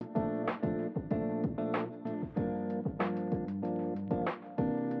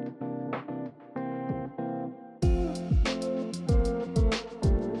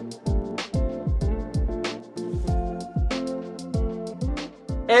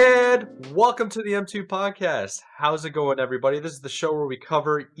And welcome to the M2 podcast. How's it going, everybody? This is the show where we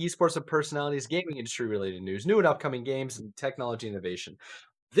cover esports and personalities, gaming industry related news, new and upcoming games, and technology innovation.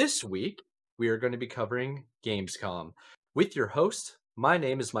 This week, we are going to be covering Gamescom with your host. My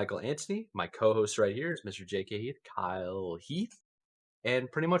name is Michael Anthony. My co host right here is Mr. JK Heath, Kyle Heath. And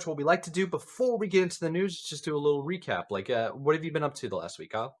pretty much what we like to do before we get into the news is just do a little recap. What have you been up to the last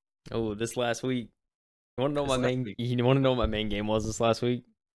week, Kyle? Oh, this last week. You want to know This what my last main? week. You want to know what my main game was this last week?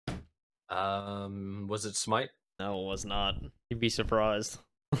 Was it Smite? No, it was not. You'd be surprised.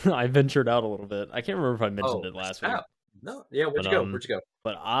 I ventured out a little bit. I can't remember if I mentioned it last week. No, yeah. Where'd But, you go? Where'd you go?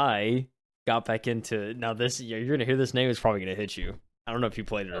 But I got back into now. You're gonna hear this name. It's probably gonna hit you. I don't know if you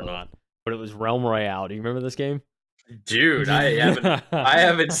played it or not, but it was Realm Royale. Do you remember this game? Dude, I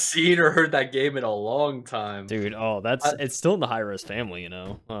haven't seen or heard that game in a long time. Dude, it's still in the Hi-Rez family, you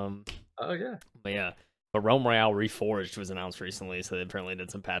know. Oh yeah. But yeah, but Realm Royale Reforged was announced recently, so they apparently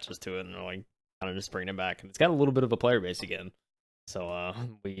did some patches to it, and they're like kind of just bringing it back, and it's got a little bit of a player base again. So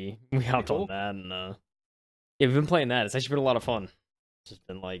we hopped on that, and yeah, we've been playing that. It's actually been a lot of fun. It's just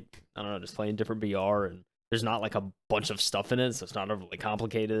been like, I don't know, just playing different BR, and there's not like a bunch of stuff in it, so it's not overly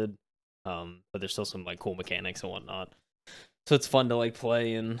complicated. But there's still some like cool mechanics and whatnot. So it's fun to like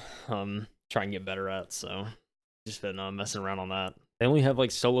play and try and get better at. So just been messing around on that. They only have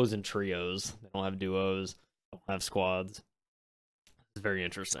like solos and trios. They don't have duos. They don't have squads. It's very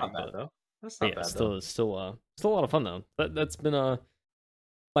interesting. Not bad though. That's not bad still though. still a lot of fun though. That's been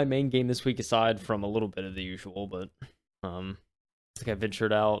my main game this week, aside from a little bit of the usual. But I think I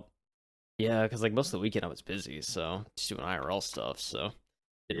ventured out. Yeah, because like most of the weekend I was busy, so just doing IRL stuff. So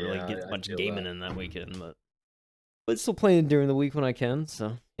didn't really get much gaming in that weekend, but still playing during the week when I can.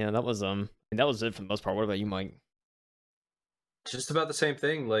 So yeah, that was it for the most part. What about you, Mike? Just about the same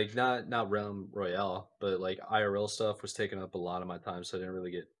thing. Like not Realm Royale, but like IRL stuff was taking up a lot of my time, so I didn't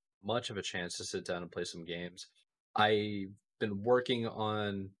really get much of a chance to sit down and play some games. I've been working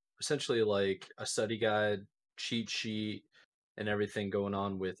on essentially like a study guide, cheat sheet, and everything going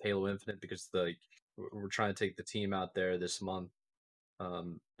on with Halo Infinite because we're trying to take the team out there this month.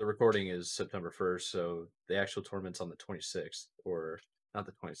 The recording is September 1st, so the actual tournament's on the 26th, or not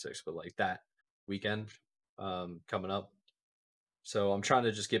the 26th, but like that weekend coming up. So I'm trying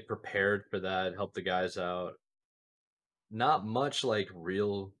to just get prepared for that, help the guys out. Not much like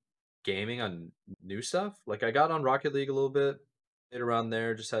real gaming on new stuff. Like I got on Rocket League a little bit, played around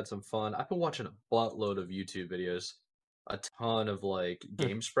there, just had some fun. I've been watching a buttload of YouTube videos, a ton of like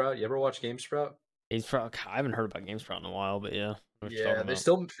GameSprout. You ever watch GameSprout? GameSprout. I haven't heard about GameSprout in a while, but yeah, what you're Yeah, talking they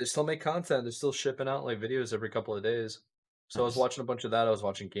about. still make content. They're still shipping out like videos every couple of days. So I was Nice. watching a bunch of that. I was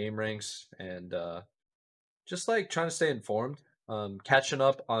watching Game Ranks and just like trying to stay informed. Catching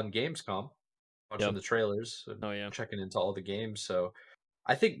up on Gamescom, watching Yep. the trailers, and Oh yeah. checking into all the games. So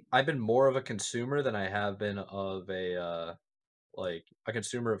I think I've been more of a consumer than I have been of a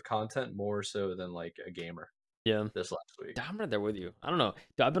consumer of content more so than like a gamer Yeah. this last week. I'm right there with you. I don't know.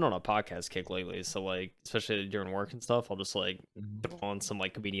 Dude, I've been on a podcast kick lately, so like, especially during work and stuff, I'll just like throw on some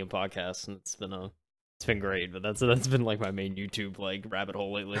like comedian podcasts, and it's been great. But that's been like my main YouTube like rabbit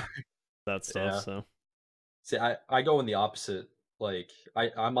hole lately. That stuff. Yeah. So See, I go in the opposite. Like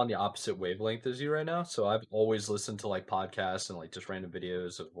I'm on the opposite wavelength as you right now. So I've always listened to like podcasts and like just random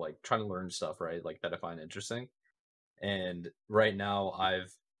videos of like trying to learn stuff, right? Like that I find interesting. And right now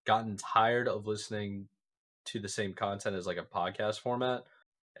I've gotten tired of listening to the same content as like a podcast format.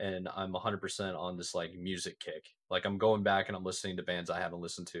 And I'm 100% on this like music kick. Like I'm going back and I'm listening to bands I haven't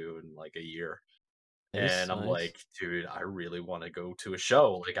listened to in like a year. nice, And I'm nice. like, dude, I really want to go to a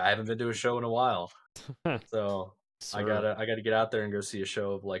show. Like I haven't been to a show in a while. So Sir. I gotta get out there and go see a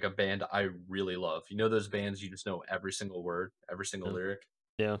show of like a band I really love. You know those bands you just know every single word, every single Yeah. lyric.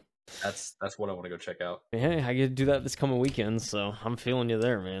 Yeah. That's what I want to go check out. Hey, I get to do that this coming weekend, so I'm feeling you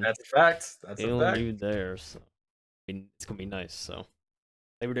there, man. That's a fact. That's a Feeling fact. you there. So it's gonna be nice. So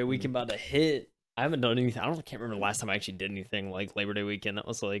Labor Day Mm. weekend about to hit. I haven't done anything. I can't remember the last time I actually did anything like Labor Day weekend that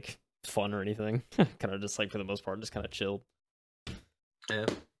was like fun or anything. Kind of just like for the most part, just kind of chilled. Yeah.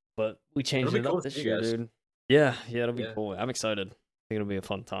 But we changed It'll be it cool up to this see you year, guys. dude. Yeah, it'll be Yeah. cool. I'm excited. I think it'll be a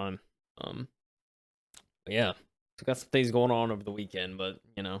fun time. But yeah, so got some things going on over the weekend, but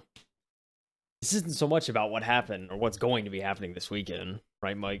you know, this isn't so much about what happened or what's going to be happening this weekend,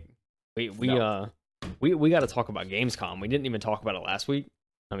 right, Mike? No. We got to talk about Gamescom. We didn't even talk about it last week.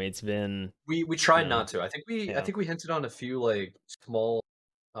 I mean, it's been We you tried know, not to. I yeah, think we hinted on a few like small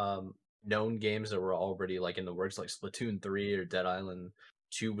known games that were already like in the works, like Splatoon 3 or Dead Island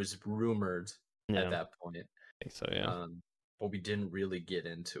 2 was rumored at yeah, that point. I think so, yeah, But we didn't really get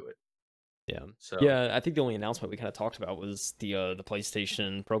into it. Yeah. So Yeah, I think the only announcement we kind of talked about was the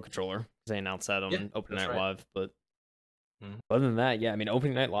PlayStation Pro controller. They announced that yeah, on Open that's Night right. Live, but Mhm. other than that, yeah, I mean,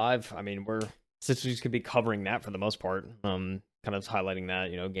 Opening Night Live, I mean, we're essentially just gonna be covering that for the most part. Kind of highlighting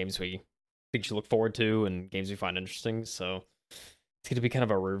that, games we think you look forward to and games we find interesting. So it's gonna be kind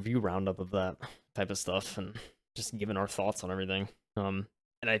of a review roundup of that type of stuff and just giving our thoughts on everything. And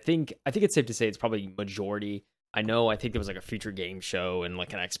I think it's safe to say it's probably majority. I think there was like a future game show and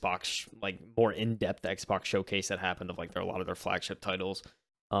like an Xbox like more in-depth Xbox showcase that happened of like a lot of their flagship titles.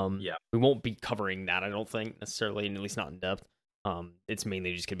 Yeah, We won't be covering that, I don't think necessarily, and at least not in depth. It's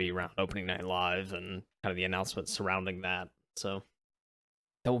mainly just gonna be around Opening Night Live and kind of the announcements surrounding that. So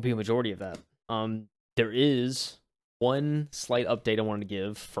that will be a majority of that. There is one slight update I wanted to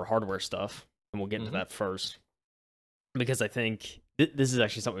give for hardware stuff, and we'll get into hmm that first because I think this is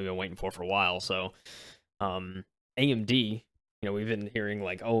actually something we've been waiting for a while. So, AMD, we've been hearing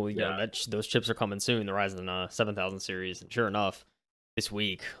like, oh, yeah, those chips are coming soon, the Ryzen 7000 series, and sure enough, this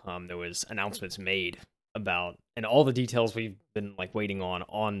week, there was announcements made about and all the details we've been like waiting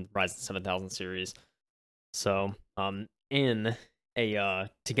on Ryzen 7000 series. So, in a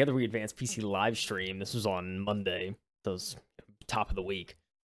Together We Advance PC live stream, this was on Monday, those top of the week.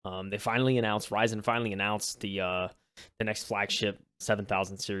 Ryzen finally announced the next flagship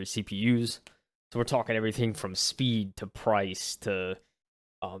 7000 series CPUs. So we're talking everything from speed to price to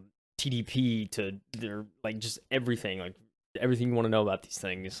TDP to their like just everything, like everything you want to know about these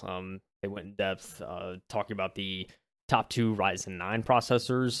things. They went in depth talking about the top two Ryzen 9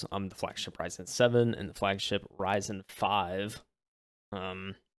 processors, the flagship Ryzen 7 and the flagship Ryzen 5.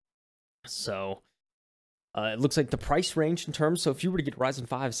 Um, so it looks like the price range in terms. So if you were to get Ryzen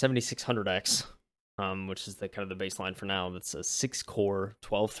 5 7600X, which is the kind of the baseline for now, that's a 6-core,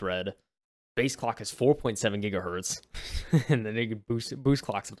 12-thread. Base clock is 4.7 gigahertz, and then they can boost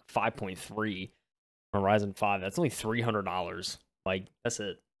clocks up to 5.3 on Ryzen 5. That's only $300. Like that's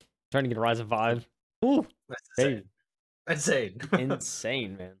it. Trying to get a Ryzen 5. Ooh, that's hey, insane. Insane.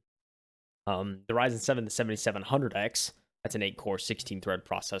 insane, man. The Ryzen 7 the 7700X. That's an 8-core, 16-thread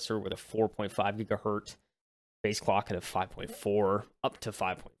processor with a 4.5 gigahertz base clock and a 5.4 up to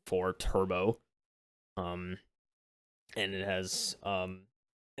 5.4 turbo. And it has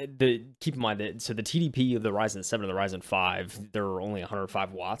the keep in mind that so the TDP of the Ryzen 7 and the Ryzen 5, they're only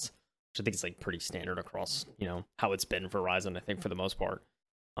 105 watts, which I think is like pretty standard across, how it's been for Ryzen, I think for the most part.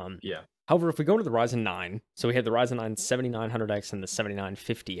 Yeah, However, if we go to the Ryzen 9, so we had the Ryzen 9 7900X and the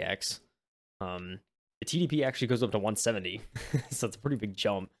 7950X. The TDP actually goes up to 170, so it's a pretty big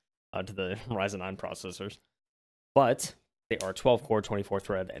jump to the Ryzen 9 processors. But they are 12-core,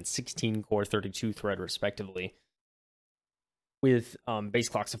 24-thread, and 16-core, 32-thread, respectively, with base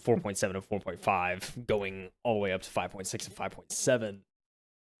clocks of 4.7 and 4.5, going all the way up to 5.6 and 5.7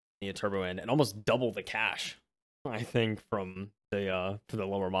 the turbo end, and almost double the cache, I think, from the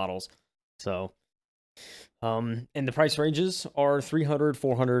lower models. So, and the price ranges are $300,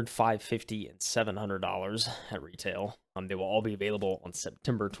 $400, $550, and $700 at retail. They will all be available on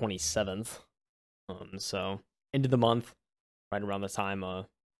September 27th. So end of the month, right around the time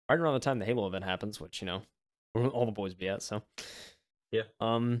the Halo event happens, which all the boys be at. So yeah,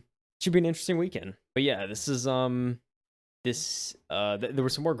 should be an interesting weekend. But yeah, this is there were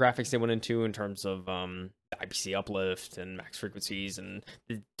some more graphics they went into in terms of the IPC uplift and max frequencies and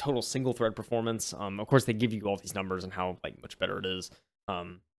the total single thread performance. Of course, they give you all these numbers and how like much better it is.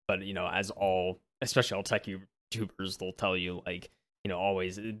 But as especially all tech YouTubers, they'll tell you like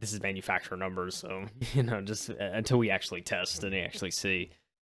always this is manufacturer numbers. So just until we actually test and they actually see,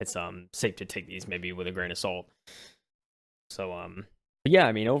 it's safe to take these maybe with a grain of salt. So but yeah,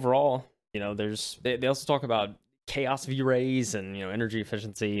 I mean overall, they also talk about chaos V-rays and energy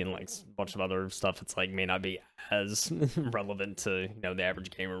efficiency and like a bunch of other stuff. It's like may not be as relevant to the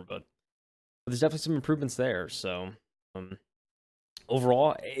average gamer, but there's definitely some improvements there. So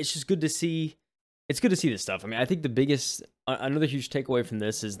overall, it's just good to see. It's good to see this stuff. I mean, I think the biggest another huge takeaway from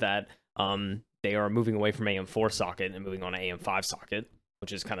this is that they are moving away from AM4 socket and moving on to AM5 socket,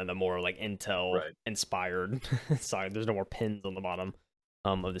 which is kind of the more like Intel right. inspired side. There's no more pins on the bottom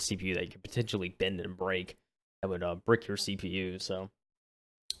of the CPU that you could potentially bend and break that would brick your CPU. So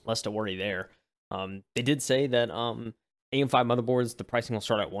less to worry there. They did say that AM5 motherboards, the pricing will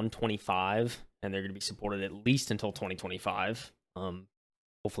start at $125, and they're going to be supported at least until 2025.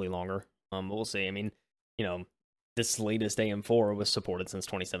 Hopefully longer. We'll see. I mean, this latest AM4 was supported since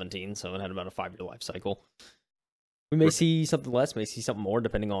 2017, so it had about a 5-year life cycle. We may see something less, may see something more,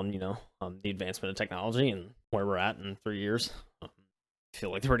 depending on the advancement of technology and where we're at in 3 years. I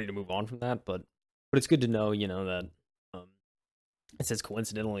feel like they're ready to move on from that, but it's good to know that It says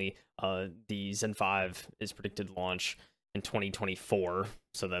coincidentally, the Zen 5 is predicted to launch in 2024,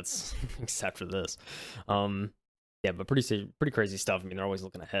 so that's after this. Yeah, but pretty crazy stuff. I mean, they're always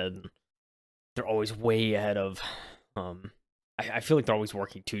looking ahead. They're always way ahead of. Um, I feel like they're always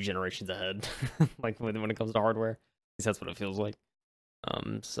working 2 generations ahead, like when it comes to hardware. At least that's what it feels like.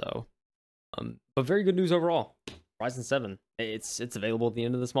 So, but very good news overall. Ryzen 7, it's available at the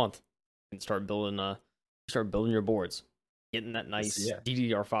end of this month. You can start building your boards, getting that nice Yeah,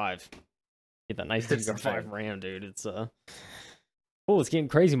 DDR5. Get that nice it's DDR5 insane. RAM, dude. Oh, it's getting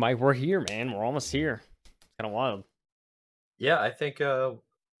crazy, Mike. We're here, man. We're almost here. It's kind of wild. Yeah, I think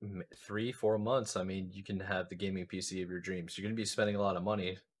 3 4 months. I mean, you can have the gaming PC of your dreams. You're gonna be spending a lot of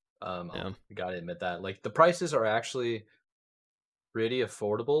money. Yeah. I gotta admit that. Like the prices are actually pretty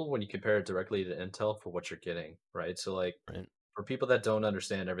affordable when you compare it directly to Intel for what you're getting, right? So like Right. for people that don't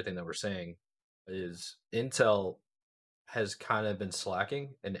understand everything that we're saying, is Intel has kind of been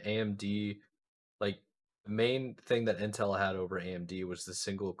slacking and AMD, like the main thing that Intel had over AMD was the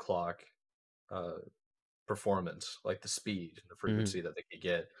single clock uh performance, like the speed and the Hmm. frequency that they could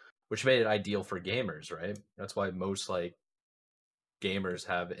get, which made it ideal for gamers, right? That's why most like gamers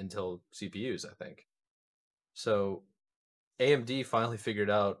have Intel CPUs, I think. So AMD finally figured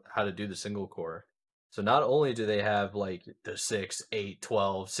out how to do the single core. So not only do they have like the 6, 8,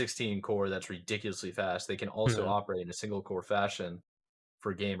 12, 16 core that's ridiculously fast, they can also Yeah. operate in a single core fashion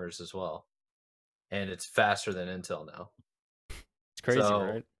for gamers as well. And it's faster than Intel now. It's crazy, So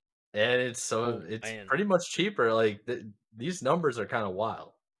right? and Oh it's man. pretty much cheaper. Like these numbers are kind of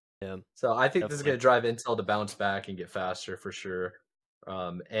wild. Yeah, So I think this is definitely. going to drive Intel to bounce back and get faster for sure.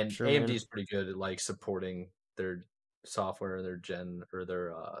 And Sure, AMD man. is pretty good at like supporting their software, their gen or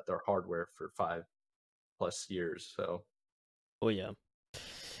their hardware for 5 plus years. So Oh yeah.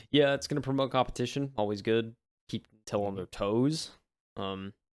 Yeah, it's gonna promote competition. Always good. Keep Intel on mhm. their toes.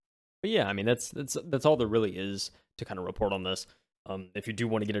 Um, but yeah, I mean that's all there really is to kind of report on this. If you do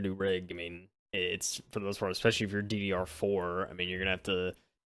want to get a new rig, I mean, it's for the most part, especially if you're DDR4. I mean, you're gonna have to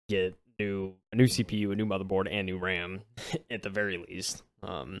get a new CPU, a new motherboard, and new RAM at the very least.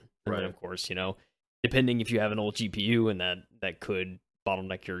 And then Right. of course, depending if you have an old GPU and that could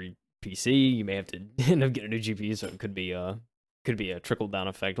bottleneck your PC, you may have to end up getting a new GPU. So it could be a trickle down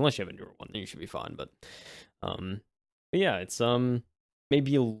effect. Unless you have a newer one, then you should be fine. Um, but yeah, it's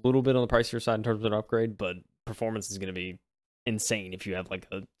maybe a little bit on the pricier side in terms of an upgrade, but performance is going to be insane if you have like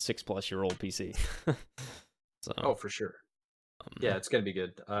a 6+ year old PC. So Oh, for sure. Yeah, yeah, it's going to be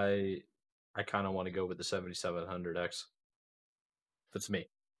good. I kind of want to go with the 7700X. If it's me,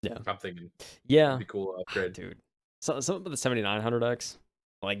 yeah, I'm thinking it'd yeah, be cool to upgrade. dude. So something about the 7900X,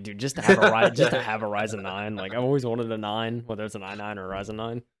 like dude, just to have a Ryzen 9. Like I've always wanted a 9, whether it's an i9 or a Ryzen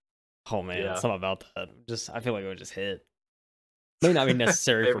 9. Oh man, Yeah. something about that. Just I feel like it would just hit. May not be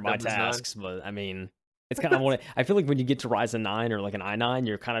necessary for Favorite my number's 9. tasks, but I mean, it's kind of what I feel like when you get to Ryzen 9 or like an i9,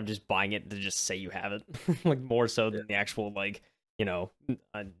 you're kind of just buying it to just say you have it, like more so Yeah. than the actual like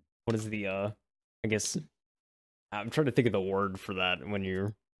what is the I guess I'm trying to think of the word for that when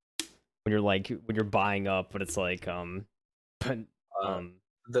you're buying up, but it's like but Uh, um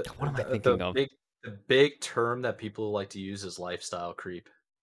what am I thinking the of? big term that people like to use is lifestyle creep.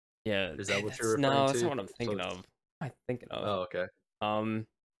 Yeah, Is that what you're that's referring no, that's to? not what I'm So thinking of. What am I thinking of? oh, okay. Um,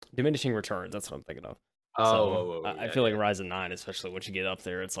 diminishing returns. That's what I'm thinking of. Oh, So whoa, whoa, whoa, I yeah, feel like yeah, Ryzen 9, especially once you get up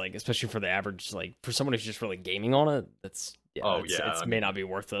there, it's like, especially for the average, like for someone who's just really gaming on it, that's yeah, oh, yeah, it's I may mean, not be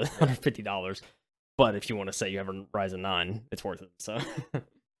worth the yeah. $150. But if you want to say you have a Ryzen 9, it's worth it. So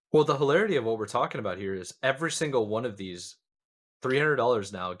Well, the hilarity of what we're talking about here is every single one of these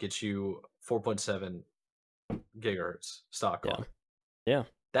 $300 now gets you 4.7 gigahertz stock yeah, clock. yeah,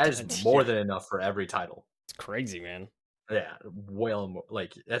 That is more yeah, than enough for every title. it's crazy, man. Yeah, well more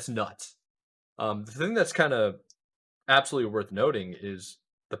like, that's nuts. The thing that's kinda absolutely worth noting is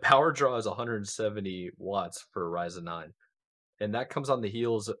the power draw is 170 watts for a Ryzen 9. And that comes on the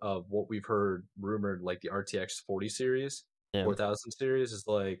heels of what we've heard rumored, like the RTX 40 series, Yeah, 4000 series is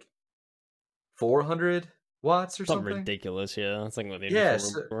like 400 watts or something something. ridiculous. Yeah, that's like what the initial Yes.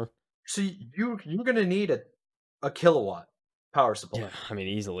 rumors were. So you're gonna need a kilowatt power Yeah, supply. I mean,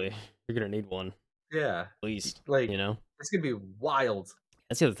 easily you're gonna need one at Yeah. least. Like it's gonna be wild.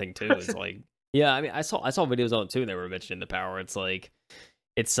 That's the other thing too. Is like, yeah, I mean, I saw videos on it too, and they were mentioning the power. It's like,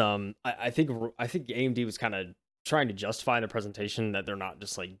 it's I think AMD was kind of trying to justify in the presentation that they're not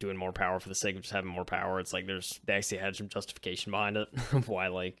just like doing more power for the sake of just having more power. It's like they actually had some justification behind it of why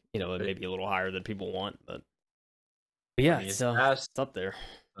like it may Right. be a little higher than people want, but I yeah, mean, it's fast. it's up there.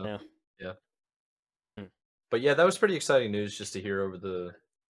 So, Yeah. yeah. Hmm. But yeah, that was pretty exciting news just to hear over the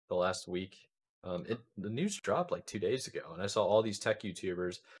last week. The news dropped like 2 days ago, and I saw all these tech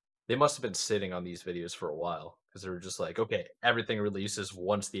YouTubers. They must have been sitting on these videos for a while because they were just like, okay, everything releases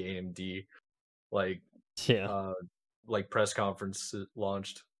once the AMD like Yeah, uh like press conference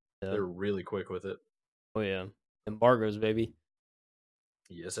launched. yeah. They're really quick with it. Oh yeah, embargoes, baby.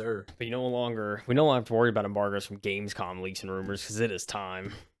 Yes, sir. But we no longer have to worry about embargoes from Gamescom leaks and rumors because it is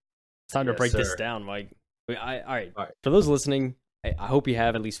time. It's time to Yes, break this sir. down, Mike. All right. All right. For those listening, I hope you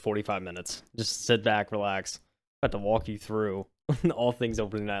have at least 45 minutes. Just sit back, relax. I'm about to walk you through all things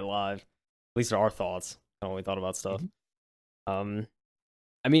Opening Night Live. At least our thoughts on what we thought about stuff. Mhm. Um,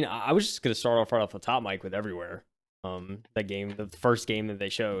 I mean, I was just gonna start off right off the top, Mike, with Everywhere. That game, the first game that they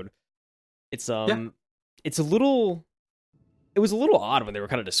showed. It's Yeah. it's a little. It was a little odd when they were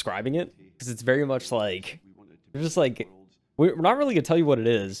kind of describing it because it's very much like they're just like we're not really gonna tell you what it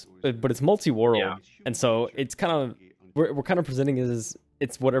is, but it's multi-world, Yeah. and so it's kind of we're kind of presenting it as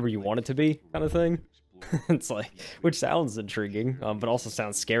it's whatever you want it to be kind of thing. It's like, which sounds intriguing, but also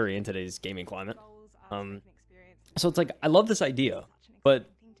sounds scary in today's gaming climate. Um, so it's like I love this idea, but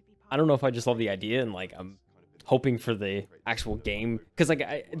I don't know if I just love the idea and like I'm hoping for the actual game because like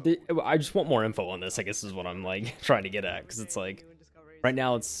I just want more info on this. I guess is what I'm like trying to get at because it's like right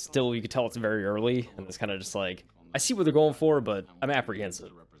now it's still you can tell it's very early and it's kind of just like I see what they're going for, but I'm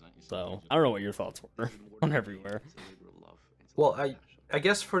apprehensive. So I don't know what your thoughts were on Everywhere. Well, I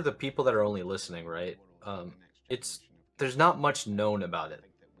guess for the people that are only listening, right? It's there's not much known about it,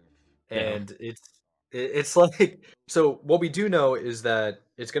 Yeah, and it's like so. What we do know is that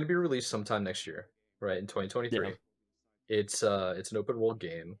it's going to be released sometime next year, right? In yeah. 2023. It's an open world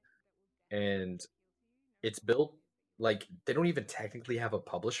game, and it's built like they don't even technically have a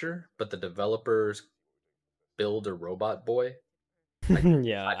publisher, but the developers build a robot boy. I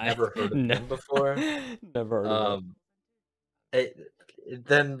Yeah, I've never heard of him before. never heard of it. Um,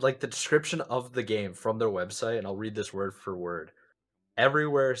 then like the description of the game from their website, and I'll read this word for word.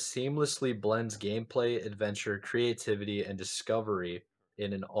 Everywhere seamlessly blends gameplay, adventure, creativity, and discovery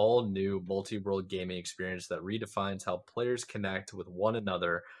in an all new multi world gaming experience that redefines how players connect with one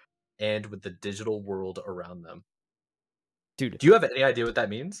another and with the digital world around them. Dude, Do you have any idea what that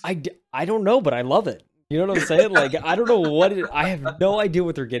means? I don't know, but I love it. You know what I'm saying? Like I don't know I have no idea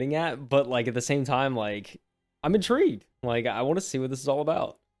what they're getting at, but like at the same time, like I'm intrigued. Like I want to see what this is all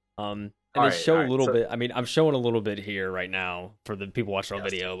about. And All they right, all show a right. little So bit. I mean, I'm showing a little bit here right now for the people watching on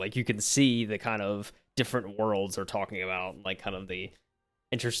yes, video. Like you can see the kind of different worlds they're talking about, like kind of the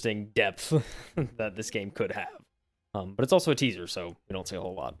interesting depth that this game could have. But it's also a teaser, so we don't see a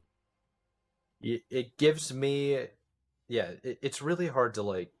whole lot. it gives me, yeah. It's really hard to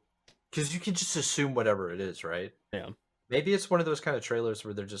like because you can just assume whatever it is, right? Yeah, Maybe it's one of those kind of trailers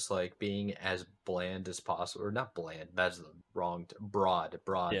where they're just like being as bland as possible, or not bland. That's the wrong. Broad.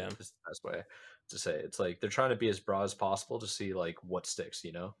 Broad yeah, is the best way to say it. It's like they're trying to be as broad as possible to see like what sticks.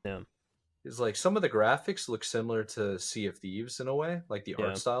 You know, yeah, it's like some of the graphics look similar to Sea of Thieves in a way, like the art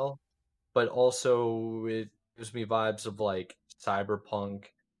yeah. style, but also it gives me vibes of like cyberpunk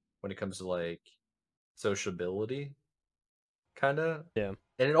when it comes to like sociability, kind of. Yeah.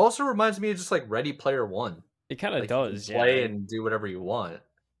 And it also reminds me of just like Ready Player One. It kind of Like you can does, play yeah. and do whatever you want.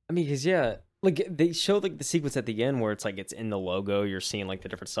 I mean, cause yeah, like they show like the sequence at the end where it's like it's in the logo. You're seeing like the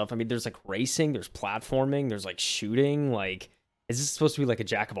different stuff. I mean, there's like racing, there's platforming, there's like shooting. Like, is this supposed to be like a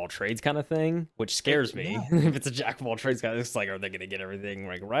jack of all trades kind of thing? Which scares me. Yeah. If it's a jack of all trades kind of, it's like, are they gonna get everything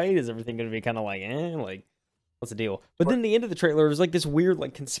like right? Is everything gonna be kind of like, like what's the deal? But Or then the end of the trailer is like this weird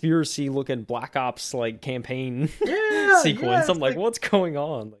like conspiracy looking Black Ops like campaign yeah, yeah, sequence. I'm it's like, like what's going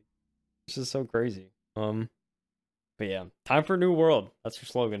on? Like, it's just so crazy. But yeah, time for a new world. That's your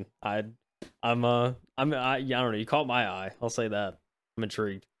slogan. Yeah, I don't know. You caught my eye. I'll say that. I'm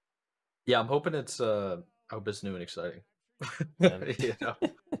intrigued. yeah, I'm hoping I hope it's new and exciting. Yeah. You know?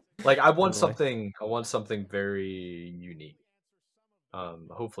 Like Totally. I want something very unique.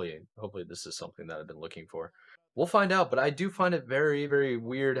 Hopefully this is something that I've been looking for. We'll find out, but I do find it very, very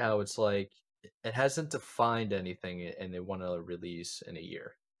weird how it's like it hasn't defined anything and they want to release in a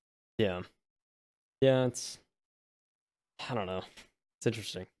year. Yeah. Yeah, it's I don't know. It's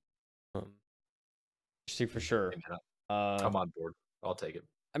interesting. Um interesting for sure. Hey, man, Uh I'm on board. I'll take it.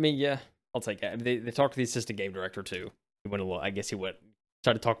 I mean, yeah, I'll take it. I mean, they talked to the assistant game director too. He went a little I guess he went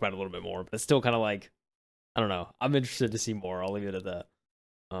tried to talk about it a little bit more, but it's still kind of like I don't know. I'm interested to see more. I'll leave it at that.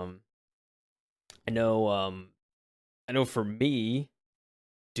 Um I know I know for me,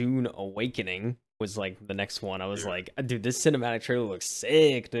 Dune Awakening was like the next one. I was Dude. like, dude, this cinematic trailer looks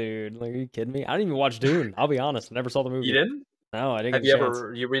sick, dude. Like, are you kidding me? I didn't even watch Dune. I'll be honest, I never saw the You movie. didn't? No, I didn't Have get a you chance.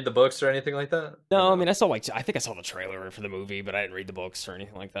 ever you read the books or anything like that? Or No, I no? mean I saw like I think I saw the trailer for the movie, but I didn't read the books or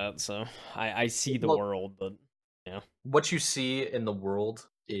anything like that. So I see the Well, world, but yeah, what you see in the world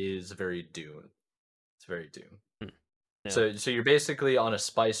is very Dune. It's very Dune. hmm, yeah, So you're basically on a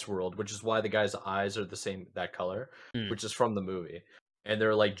spice world, which is why the guy's eyes are the same that color, mm, which is from the movie. And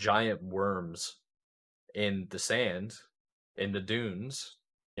they're like giant worms in the sand, in the dunes,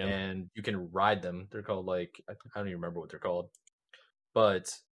 yeah. and you can ride them. They're called like I don't even remember what they're called,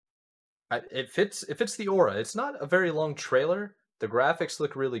 but it fits the aura. It's not a very long trailer. The graphics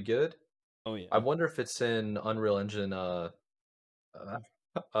look really good. Oh I yeah. wonder if it's in Unreal Engine uh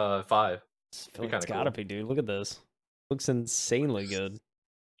 5. I feel Be like it's kind of gotta cool. be, dude. Look at this. Looks insanely good.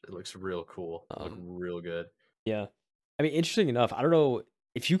 It looks real cool. Look Um, real good. yeah. I mean, interesting enough, I don't know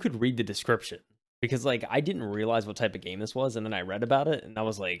if you could read the description because like I didn't realize what type of game this was, and then I read about it, and I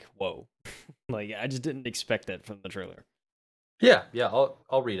was like, whoa, like I just didn't expect it from the trailer. Yeah, yeah,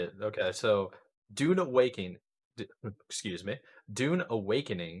 I'll read it. Okay, so Dune Awakening, excuse me, Dune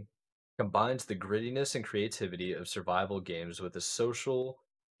Awakening combines the grittiness and creativity of survival games with the social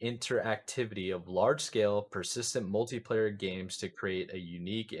interactivity of large-scale, persistent multiplayer games to create a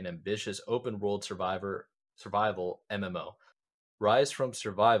unique and ambitious open-world survival MMO. Rise from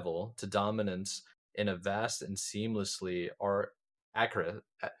survival to dominance in a vast and seamlessly accurate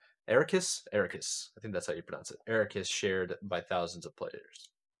Arrakis. I think that's how you pronounce it. Arrakis shared by thousands of players.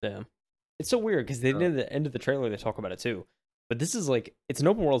 Yeah. It's so weird because they Uh, did at the end of the trailer they talk about it too. But this is like it's an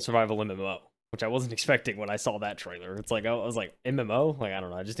open world survival MMO, which I wasn't expecting when I saw that trailer. It's like I was like MMO, like I don't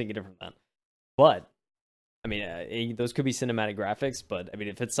know, I just didn't get it from that. But I mean, those could be cinematic graphics, but I mean,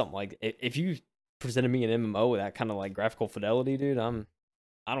 if it's something like if you presented me an MMO with that kind of like graphical fidelity, dude,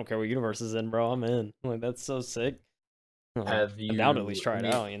 I don't care what universe is in, bro. I'm in. Like that's so sick. have I'm down to at you? least try it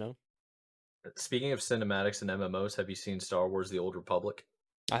out. You know, Speaking of cinematics and MMOs, have you seen Star Wars: The Old Republic?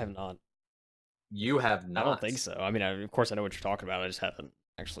 I have not. You have I don't not. think so. I mean, of course I know what you're talking about. I just haven't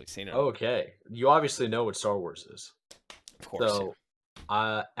actually seen it. Okay, you obviously know what Star Wars is. Of course, yeah.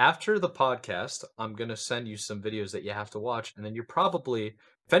 So, after the podcast, I'm gonna send you some videos that you have to watch, and then you're probably,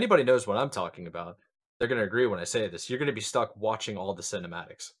 if anybody knows what I'm talking about, they're gonna agree when I say this. You're gonna be stuck watching all the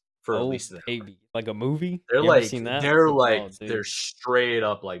cinematics for at Oh least an hour. baby, like a movie. They're You ever like seen that? they're like Oh, they're dude. straight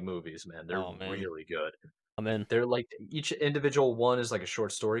up like movies, man. They're Oh man, really good. I'm in. They're like each individual one is like a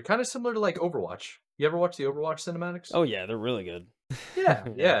short story, kind of similar to like Overwatch. You ever watch the Overwatch cinematics? Oh yeah, they're really good. Yeah,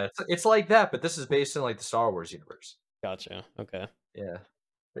 Yeah, yeah. It's like that, but this is based in like the Star Wars universe. gotcha. Okay. Yeah.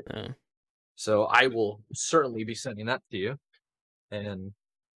 Yeah. So I will certainly be sending that to you. And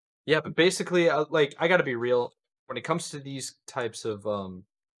yeah, but basically, like I got to be real when it comes to these types of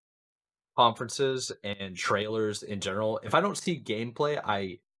conferences and trailers in general. If I don't see gameplay,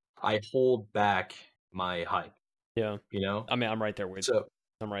 I hold back my hype. Yeah. You know, I mean, I'm right there with you. so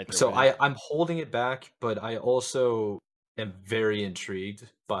I'm right there so with you. I'm holding it back, but I also am very intrigued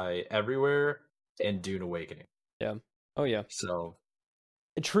by Everywhere and Dune Awakening. Yeah. Oh yeah. So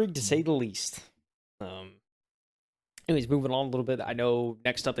Intrigued to say the least. Um. Anyways, moving on a little bit. I know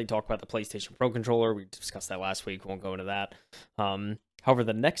next up they talk about the PlayStation Pro controller. We discussed that last week. Won't go into that. However,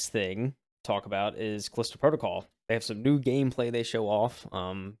 the next thing to talk about is Callisto Protocol. They have some new gameplay they show off.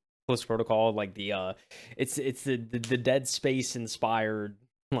 Callisto Protocol, like it's the Dead Space inspired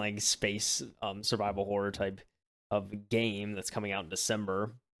like space survival horror type of game that's coming out in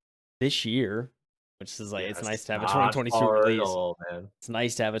December this year, which is like it's yes, nice to have a not 2022 far at release. all, man. It's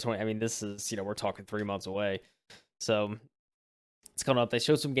nice to have a 20. I mean, this is we're talking 3 months away. So it's coming up. They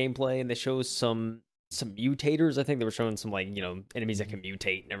show some gameplay and they show some mutators. I think they were showing some like enemies that can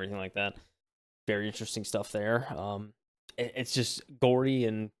mutate and everything like that. Very interesting stuff there. It's just gory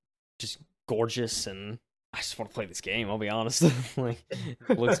and just gorgeous, and I just want to play this game. I'll be honest. Like,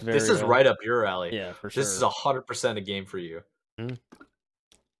 it looks This very is right up your alley. yeah, for This is sure. 100% a game for you. Mhm.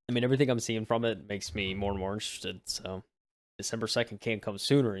 I mean, everything I'm seeing from it makes me more and more interested. So December 2nd can't come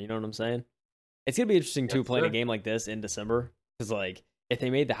sooner. You know what I'm saying? It's gonna be interesting Yes, too playing a sir. game like this in December because like if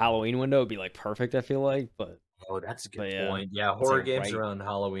they made the Halloween window, it'd be like perfect. I feel like, Oh, that's a good but yeah, point. Yeah, it's horror like games right. around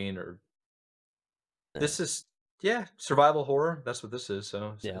Halloween are Yeah, this is yeah, survival horror. That's what this is.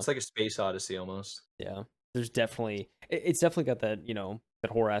 So yeah, it's like a space odyssey almost. yeah. There's definitely it's definitely got that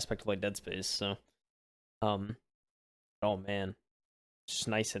that horror aspect of like Dead Space. So um, oh man, just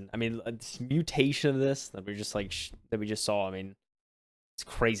nice and I mean this mutation of this that we just like that we just saw. I mean it's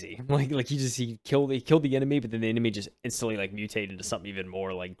crazy. Like he killed the enemy, but then the enemy just instantly like mutated into something even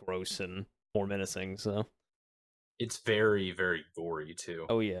more like gross and more menacing. So It's very, very gory too.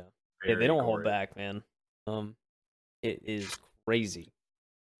 oh yeah, yeah. They Very don't hold gory. back, man. Um, it is crazy.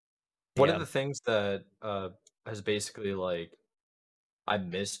 One of Yeah. the things that has basically like I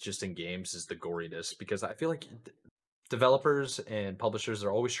miss just in games is the goriness because I feel like developers and publishers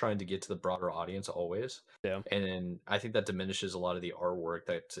are always trying to get to the broader audience always. Yeah. And I think that diminishes a lot of the artwork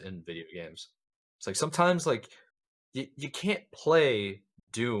that's in video games. It's like sometimes like you can't play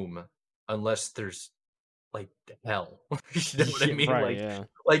Doom unless there's like hell. You know what I Yeah, mean? right, yeah.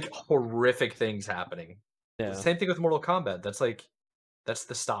 Like horrific things happening. Yeah. Same thing with Mortal Kombat. That's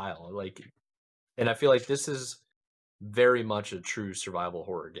the style. Like and I feel like this is very much a true survival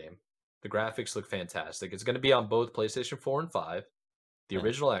horror game. The graphics look fantastic. It's going to be on both PlayStation 4 and 5, the Yeah.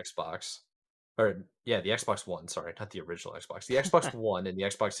 original Xbox, or yeah, the Xbox One. Sorry, not the original Xbox. The Xbox One and the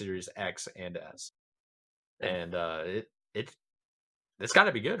Xbox Series X and S. Yeah. And it it's got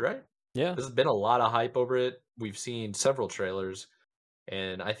to be good, right? Yeah. There's been a lot of hype over it. We've seen several trailers,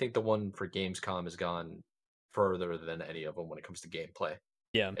 and I think the one for Gamescom has gone further than any of them when it comes to gameplay.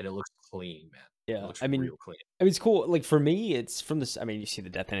 Yeah. And it looks clean, man. It Yeah. looks I mean, real clean. it's cool. Like for me, it's from this. I mean, you see the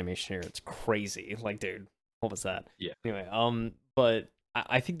death animation here. It's crazy. Like, dude, what was that? Yeah. Anyway, but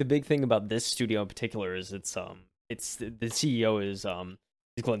I think the big thing about this studio in particular is it's the CEO is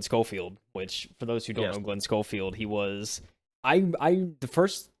Glenn Schofield. Which for those who don't Yes. know Glenn Schofield, he was the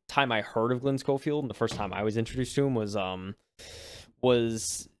first time I heard of Glenn Schofield and the first time I was introduced to him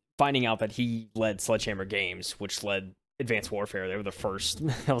was finding out that he led Sledgehammer Games, which led Advanced Warfare. They were the first.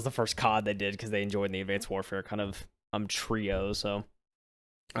 That was the first COD they did because they enjoyed the Advanced Warfare kind of trio. So,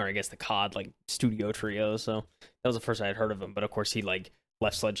 or I guess the COD like studio trio. So that was the first I had heard of him. But of course, he like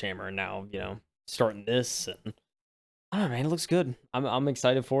left Sledgehammer and now starting this. And I don't know, man, it looks good. I'm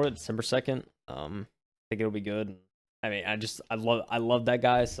excited for it. December 2nd. I think it'll be good. I mean, I love that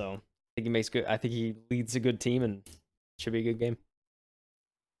guy. So I think he makes good. I think he leads a good team and should be a good game.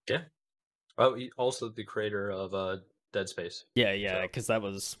 Yeah. Oh, also the creator of Dead Space. Yeah, because that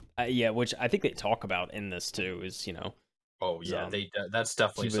was which I think they talk about in this too. Is Oh yeah, um, that's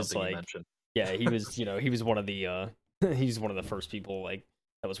definitely he was something you like, mentioned. yeah, he was he was one of the he's one of the first people like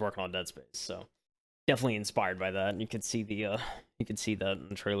that was working on Dead Space. So definitely inspired by that, and you could see that in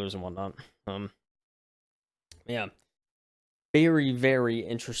the trailers and whatnot. Yeah, very very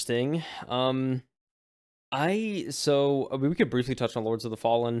interesting. We could briefly touch on Lords of the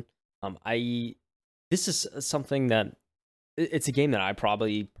Fallen. This is something that it's a game that I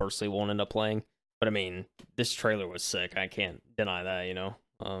probably personally won't end up playing. But I mean, this trailer was sick. I can't deny that,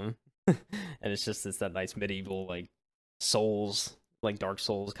 and it's that nice medieval like Souls, like Dark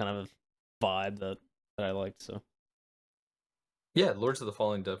Souls kind of vibe that I liked. So Yeah, Lords of the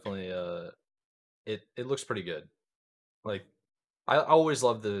Fallen definitely it looks pretty good. Like I always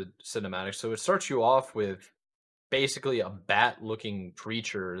love the cinematics. So it starts you off with basically a bat-looking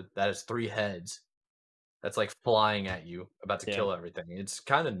creature that has three heads that's like flying at you, about to yeah, kill everything. It's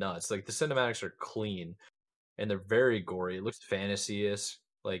kind of nuts. Like the cinematics are clean and they're very gory. It looks fantasy-ish,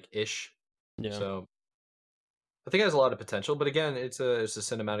 like ish. yeah, So I think it has a lot of potential, but again, it's a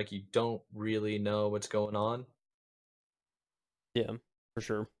cinematic. You don't really know what's going on. yeah, for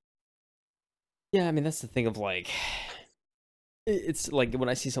sure. Yeah, I mean that's the thing of like it's like when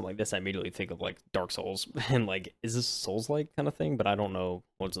I see something like this, I immediately think of like Dark Souls and like, is this Souls like kind of thing? But I don't know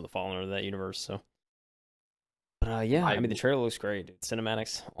Lords of the Fallen or that universe, so. But yeah, I I mean the trailer looks great. Dude.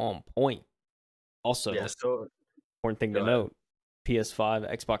 Cinematics on point. Also, Yeah. So important thing to go ahead. note: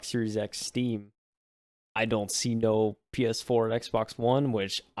 PS5, Xbox Series X, Steam. I don't see no PS4 and Xbox One,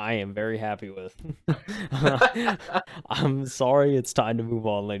 which I am very happy with. I'm sorry, it's time to move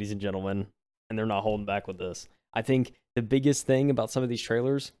on, ladies and gentlemen, and they're not holding back with this. I think the biggest thing about some of these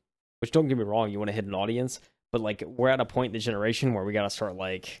trailers, which don't get me wrong, you want to hit an audience, but like we're at a point in the generation where we gotta start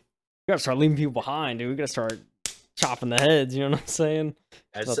leaving people behind, dude. We gotta start chopping the heads. You know what I'm saying?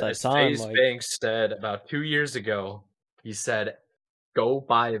 As FaZe Banks said about 2 years ago, he said, "Go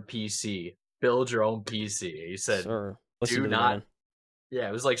buy a PC, build your own PC." He said, sir, listen "Do to the not." man. Yeah,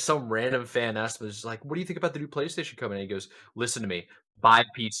 it was like some random fan asked me, just like, "What do you think about the new PlayStation coming?" And he goes, "Listen to me, buy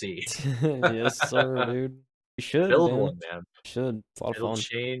a PC, Yes, sir, dude. You should, build man. one, man. Should. It's a lot of It'll fun.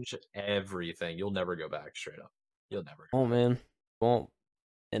 change everything. You'll never go back. Straight up, you'll never Oh go back." man. Well,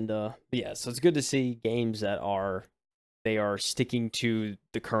 and yeah, so it's good to see games that are sticking to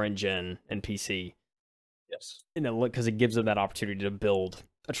the current gen and PC. Yes. Because it gives them that opportunity to build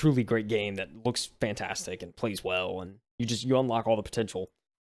a truly great game that looks fantastic and plays well, and you unlock all the potential.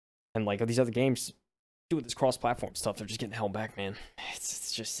 And like these other games doing this cross-platform stuff, they're just getting held back, man.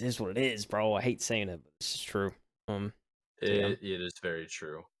 It's just is what it is, bro. I hate saying it, but this is true. So yeah. It is very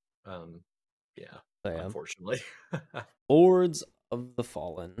true. Yeah, So, yeah. unfortunately. Lords of the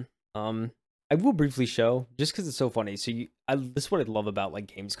Fallen. I will briefly show just because it's so funny. So this is what I love about like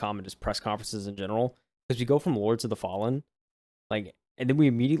Gamescom and just press conferences in general. Because you go from Lords of the Fallen, like, and then we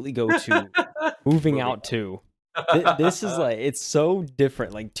immediately go to Moving Moving Out 2. This is on. like, it's so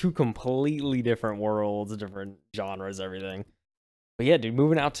different, like two completely different worlds, different genres, everything. But yeah, dude,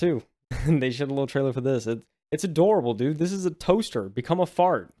 Moving Out 2. They showed a little trailer for this. It's adorable, dude. This is a toaster. Become a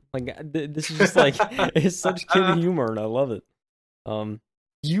fart. Like this is just like it's such kid humor, and I love it.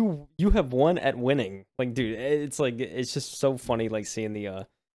 You have won at winning. Like, dude, it's like it's just so funny. Like seeing the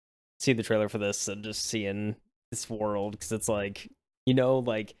trailer for this and just seeing this world because it's like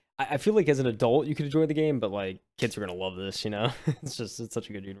like I feel like as an adult you could enjoy the game, but like kids are gonna love this. It's such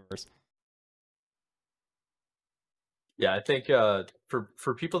a good universe. Yeah, I think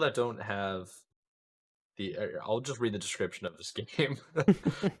for people that don't have I'll just read the description of this game.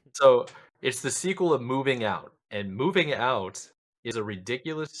 So it's the sequel of Moving Out, and Moving Out is a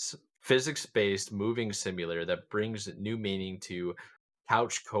ridiculous physics-based moving simulator that brings new meaning to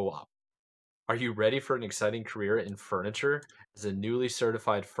couch co-op. Are you ready for an exciting career in furniture as a newly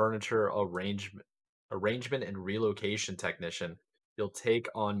certified furniture arrangement and relocation technician? You'll take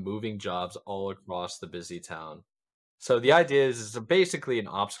on moving jobs all across the busy town. So the idea is it's basically an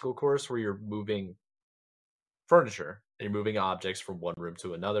obstacle course where you're moving furniture and you're moving objects from one room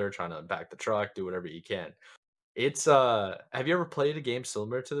to another, trying to unpack the truck, do whatever you can. It's have you ever played a game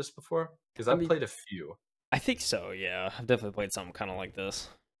similar to this before? Because I I've mean, played a few. I think so. Yeah, I've definitely played something kind of like this.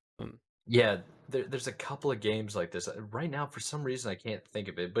 Um, Yeah, there's a couple of games like this. Right now, for some reason, I can't think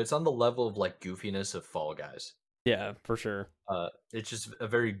of it, but it's on the level of like goofiness of Fall Guys. yeah, for sure. It's just a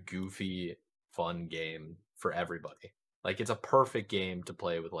very goofy, fun game for everybody. Like it's a perfect game to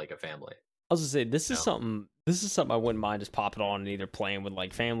play with like a family. I was gonna say this You is know? something. This is something I wouldn't mind just popping on and either playing with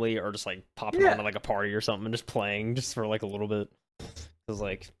like family or just like popping on Yeah, to like a party or something and just playing just for like a little bit. Cause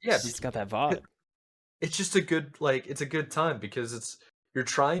like yeah. it's got that vibe. It's just a good it's a good time because you're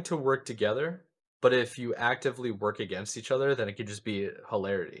trying to work together, but if you actively work against each other, then it could just be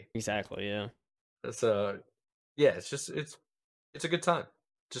hilarity. Exactly. Yeah. So yeah, it's a good time.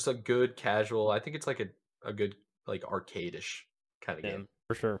 Just a good casual. I think it's like a good like arcade-ish kind of Yeah. game.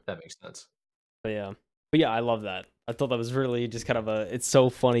 For sure. That makes sense. But yeah. But yeah, I love that. I thought that was really just kind of a. It's so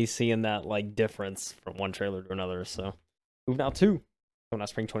funny seeing that like difference from one trailer to another. So moving out two, coming out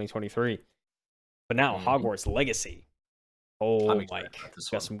spring 2023. But now Mhm. Hogwarts Legacy. I'm Oh, excited Mike, about this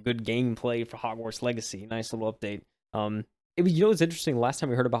got one. some good gameplay for Hogwarts Legacy. Nice little update. What's interesting? Last time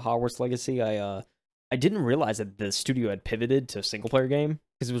we heard about Hogwarts Legacy, I didn't realize that the studio had pivoted to a single player game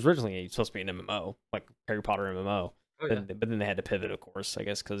because it was originally supposed to be an MMO, like Harry Potter MMO. Oh yeah. But then they had to pivot, of course, I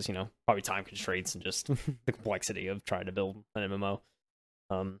guess, because probably time constraints and just the complexity of trying to build an MMO.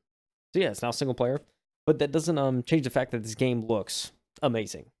 So yeah, it's now single player, but that doesn't change the fact that this game looks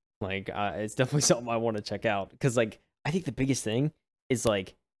amazing. Like, it's definitely something I want to check out because, like, I think the biggest thing is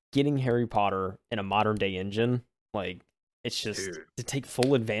like getting Harry Potter in a modern day engine. Like, it's just Dude. to take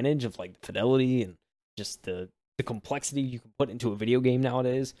full advantage of like the fidelity and just the complexity you can put into a video game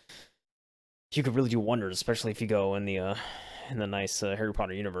nowadays. You could really do wonders, especially if you go in the nice Harry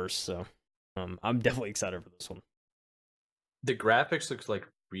Potter universe. So, I'm definitely excited for this one. The graphics looks like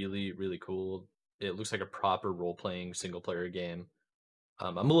really, really cool. It looks like a proper role-playing single player game.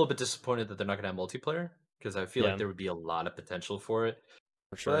 I'm a little bit disappointed that they're not gonna have multiplayer because I feel like Yeah, there would be a lot of potential for it.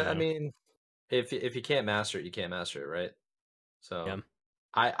 for sure. But I Yeah, mean, if you can't master it, you can't master it, right? yeah, So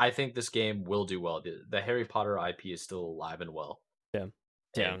I think this game will do well. The Harry Potter IP is still alive and well, yeah,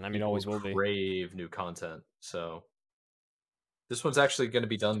 yeah. and I mean, people always will be. crave new content. So this one's actually going to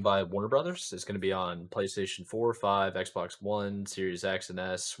be done by Warner Brothers. It's going to be on PlayStation 4, 5, Xbox One, Series X and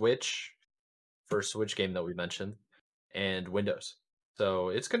S, Switch, first Switch game that we mentioned, and Windows. So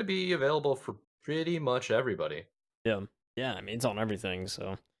it's going to be available for pretty much everybody. Yeah, yeah. I mean, it's on everything,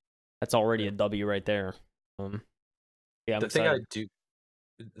 so that's already a Yeah. W right there. Um, yeah, I'm The thing I excited. do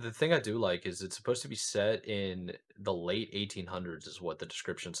the thing I do like is it's supposed to be set in the late 1800s is what the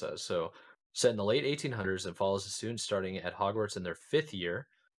description says. So, set in the late 1800s and follows the students starting at Hogwarts in their 5th year.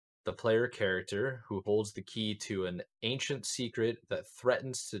 The player character who holds the key to an ancient secret that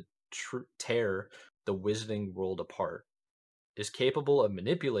threatens to tear the wizarding world apart is capable of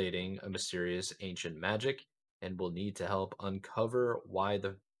manipulating a mysterious ancient magic and will need to help uncover why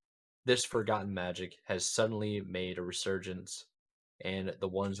this forgotten magic has suddenly made a resurgence and the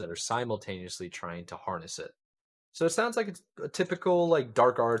ones that are simultaneously trying to harness it. So it sounds like it's a typical like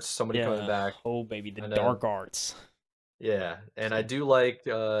dark arts, somebody coming Yeah. back, Oh, baby, the and dark arts. yeah, and I So, do like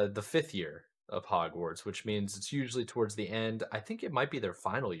the 5th year of Hogwarts, which means it's usually towards the end. I think it might be their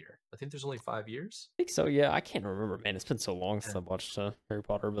final year. I think there's only 5 years. I think so. Yeah, I can't remember, man. It's been so long since Yeah, I've watched Harry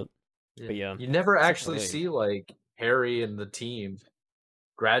Potter, yeah. but yeah, You never it's actually definitely see like Harry and the team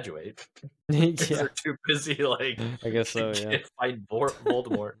graduate because Yeah, they're too busy like I guess so. Yeah, fighting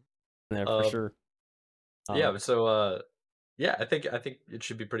Voldemort. yeah, for Um, sure. yeah, Um, but so yeah, I think it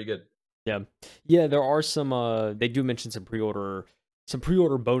should be pretty good. Of yeah, yeah. There are some. They do mention some pre-order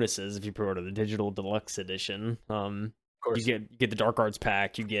bonuses if you pre-order the digital deluxe edition. You course. get the Dark Arts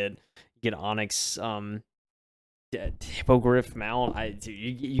pack. You get Onyx. Hippogriff mount. Dude,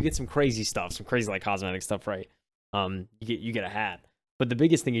 you get some crazy stuff, some crazy like cosmetic stuff, right? You get a hat. But the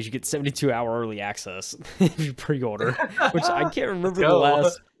biggest thing is you get 72-hour early access if you pre-order, which I can't Let's remember the go.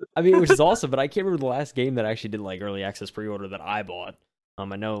 last. I mean, which is awesome, but I can't remember the last game that actually did like early access pre-order that I bought. I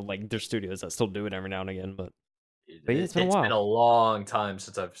know like there's studios that still do it every now and again, but yeah, it's been a It's been while. a long time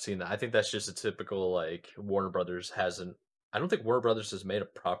since I've seen that. I think that's just a typical like Warner Brothers hasn't. I don't think Warner Brothers has made a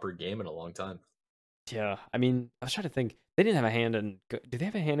proper game in a long time. Yeah, I mean, I was trying to think. They didn't have a hand in. Do they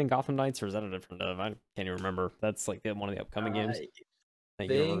have a hand in Gotham Knights, or is that a different? I can't even remember. That's like one of the upcoming games. I That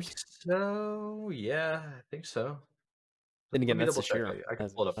think universe. so. Yeah, I think so. Then Let again, me that's double this check. year, I can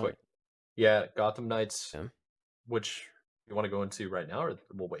hasn't pull it? it up Oh, quick. Yeah, Gotham Knights. yeah. Which you want to go into right now, or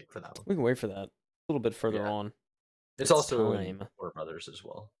we'll wait for that one? We can wait for that. A little bit further Yeah, on. it's It's also in time. Warner Brothers as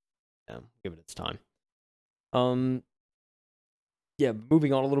well. Yeah, give it its time. Um, yeah,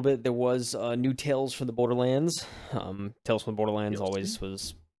 moving on a little bit, there was new Tales from the Borderlands. Tales from the Borderlands DLC. always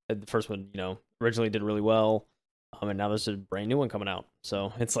was the first one, originally did really well. And now there's a brand new one coming out.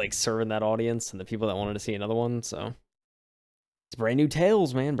 So it's like serving that audience and the people that wanted to see another one. So it's brand new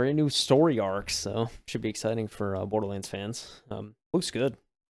Tales, man, brand new story arcs. So should be exciting for Borderlands fans. Looks good.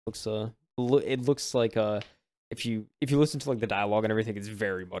 It looks like if you listen to like the dialogue and everything, it's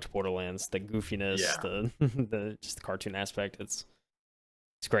very much Borderlands. The goofiness, Yeah, the the just the cartoon aspect. It's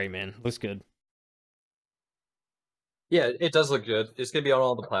great, man. Looks good. yeah, it does look good. It's gonna be on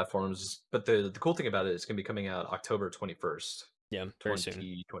all the platforms, but the cool thing about it is gonna be coming out October 21st, Yeah, very soon.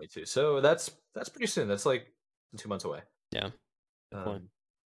 2022. So that's pretty soon. That's like 2 months away. Yeah, definitely. Um,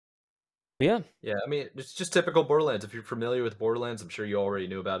 But yeah, yeah, I mean, it's just typical Borderlands. If you're familiar with Borderlands, I'm sure you already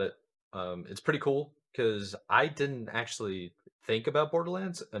knew about it. It's pretty cool because I didn't actually think about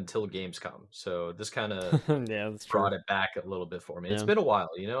Borderlands until Gamescom. So this kind of yeah, that's true. brought it back a little bit for me. It's Yeah, been a while,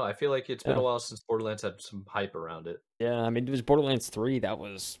 you know. I feel like it's been yeah, a while since Borderlands had some hype around it. yeah. I mean, it was Borderlands 3. That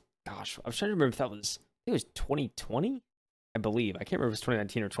was, gosh, I was trying to remember if that was. I think it was 2020. I believe. I can't remember if it was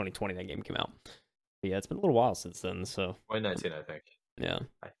 2019 or 2020 that game came out. But yeah, it's been a little while since then. So 2019, I think. yeah,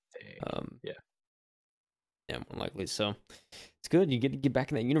 I think. um, Yeah. yeah, more likely. So it's good. You get to get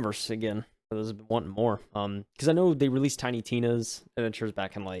back in that universe again. For those who've been wanting more. Because I know they released Tiny Tina's Adventures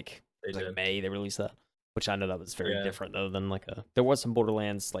back in like They it was like did. May. They released that, which I know that was very Yeah. different though than like a. There was some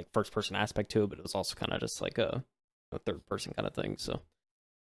Borderlands like first person aspect to it, but it was also kind of just like a third person kind of thing. So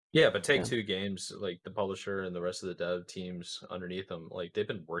Yeah, but Take yeah, Two Games, like the publisher and the rest of the dev teams underneath them, like they've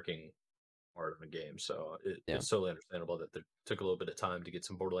been working hard on the game. So yeah, it's totally understandable that they took a little bit of time to get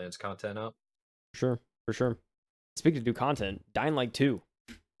some Borderlands content out. sure, for sure. Speaking of new content, Dying Light 2.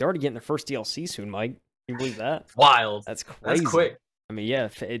 They're already getting their first DLC soon, Mike. Can you believe that? Wild. That's That's crazy. quick. I mean, yeah,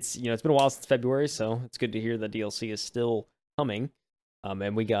 it's it's been a while since February, so it's good to hear that DLC is still coming.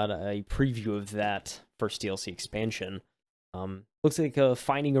 And we got a preview of that first DLC expansion. Looks like a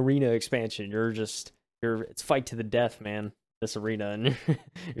Finding Arena expansion. It's fight to the death, man. This arena, and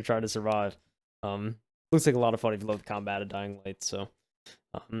you're trying to survive. Looks like a lot of fun if you love the combat of Dying Light. So,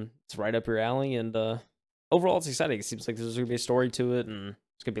 it's right up your alley, and overall, it's exciting. It seems like there's gonna be a story to it, and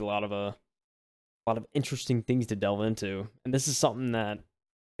it's gonna be a lot of interesting things to delve into. And this is something that,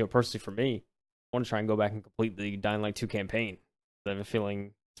 personally for me, I want to try and go back and complete the Dying Light 2 campaign. I have a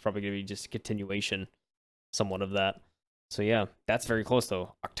feeling it's probably going to be just a continuation, somewhat of that. So yeah, that's very close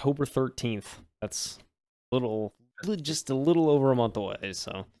though. October 13th. That's just a little over a month away.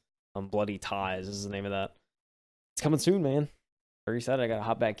 So, Bloody Ties is the name of that. It's coming soon, man. Very excited. I gotta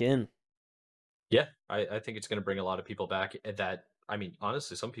hop back in. Yeah, I think it's going to bring a lot of people back. That I mean,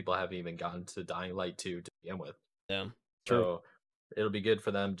 honestly, some people haven't even gotten to Dying Light 2 to begin with. Yeah, true. So it'll be good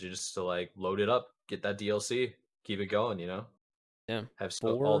for them to just to like load it up, get that DLC, keep it going. Yeah, Have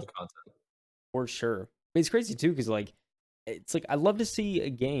all for the content. for sure. I mean, it's crazy too because like it's like I love to see a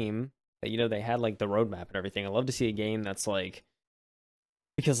game that they had like the roadmap and everything. I love to see a game that's like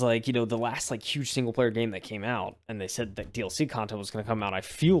because like the last like huge single player game that came out and they said that DLC content was going to come out. I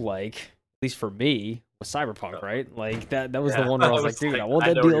feel like at least for me was Cyberpunk, right? Like that was the Yeah, one where I I was like, was dude, like, I want I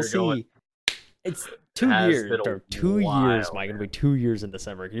that know where you're going. DLC. It's It has been a 2 years, while. Mike. It'll be 2 years in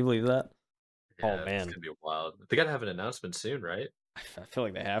December. Can you believe that? Oh Yeah, it's man, gonna be wild. They gotta have an announcement soon, right? I feel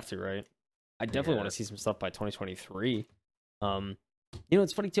like they have to, right? I definitely want Yeah. to see some stuff by 2023. You know,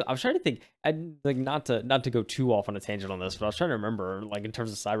 it's funny too. I was trying to think, like not to go too off on a tangent on this, but I was trying to remember, like in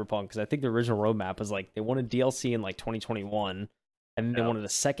terms of Cyberpunk, because I think the original roadmap was like they wanted DLC in like 2021, and then they Yeah. wanted a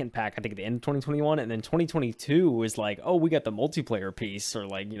second pack, I think at the end of 2021, and then 2022 was like, oh, we got the multiplayer piece, or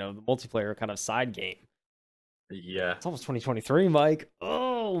like the multiplayer kind of side game. Yeah. It's almost 2023, Mike.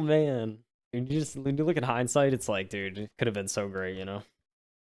 Oh man, and when you look at hindsight, it's like, dude, it could have been so great,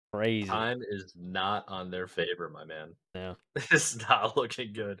 crazy. Time is not on their favor, my man. Yeah. It's not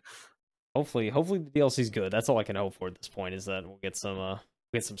looking good. Hopefully the DLC's good. That's all I can hope for at this point is that we'll get some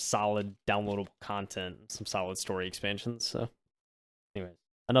solid downloadable content, some solid story expansions. So, anyways,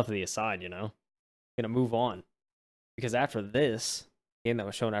 enough of the aside. Gonna move on because after this game that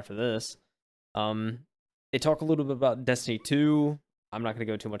was shown after this, they talk a little bit about Destiny 2. I'm not gonna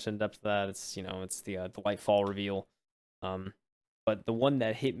go too much in depth to that. It's the Lightfall reveal. But the one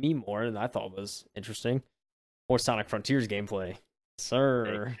that hit me more and I thought was interesting, more Sonic Frontiers gameplay,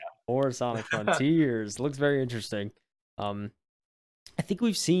 sir. Or Sonic Frontiers. Looks very interesting. I think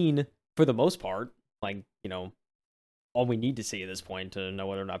we've seen, for the most part, like, all we need to see at this point to know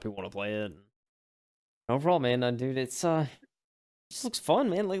whether or not people want to play it. Overall, man, dude, it just looks fun,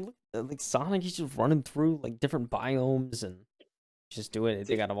 man. Like Sonic, he's just running through like different biomes and just doing it.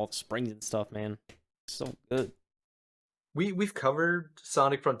 They got all the springs and stuff, man. So good. We've covered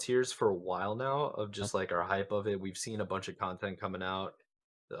Sonic Frontiers for a while now of just like our hype of it. We've seen a bunch of content coming out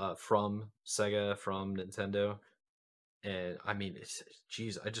from Sega, from Nintendo. And I mean,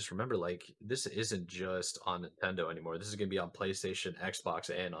 geez, I just remember like this isn't just on Nintendo anymore. This is gonna be on PlayStation, Xbox,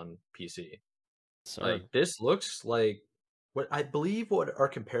 and on PC. Sir. Like this looks like what I believe what our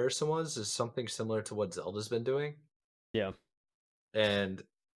comparison was is something similar to what Zelda's been doing. Yeah. And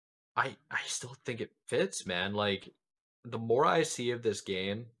I still think it fits, man. Like the more I see of this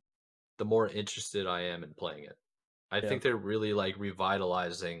game, the more interested I am in playing it. I Yeah. think they're really like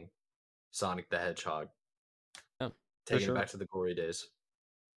revitalizing Sonic the Hedgehog, Yeah. For taking it sure. back to the glory days.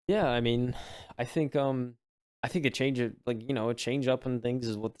 Yeah, I mean, I think a change of like, a change up in things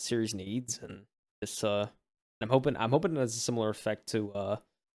is what the series needs and this I'm hoping it has a similar effect to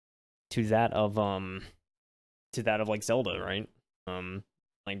that of like Zelda, right?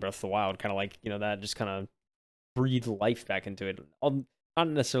 Like Breath of the Wild, kind of like, that just kind of breathe life back into it. I'll not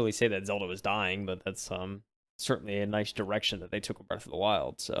necessarily say that Zelda was dying, but that's certainly a nice direction that they took with Breath of the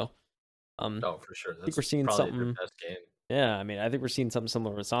Wild. So, Oh, for sure. I think That's we're seeing probably their something. best game. Yeah, I mean, I think we're seeing something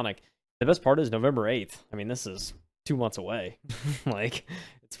similar with Sonic. The best part is November 8th. I mean, this is 2 months away. Like,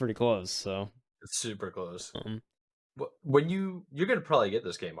 it's pretty close. So, It's super close. um, When you're gonna probably get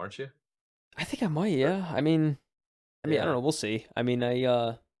this game, aren't you? I think I might. Yeah. I don't Yeah. know. We'll see. I mean,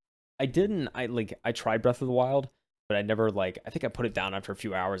 I didn't. I tried Breath of the Wild, but I never like. I think I put it down after a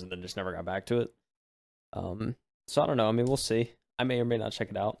few hours and then just never got back to it. So I don't know. I mean, we'll see. I may or may not check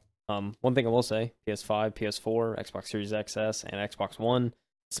it out. One thing I will say: PS5, PS4, Xbox Series XS, and Xbox One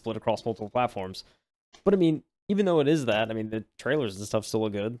split across multiple platforms. But I mean, even though it is that, I mean, the trailers and stuff still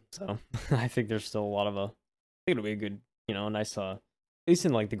look good. So I think there's still a lot of I think it'll be a good, a nice, at least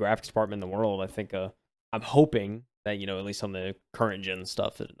in like the graphics department in the world. I think, I'm hoping that at least on the current gen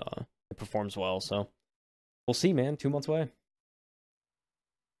stuff, it performs well. So we'll see, man. 2 months away.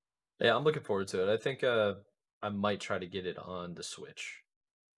 Yeah, I'm looking forward to it. I think I might try to get it on the Switch.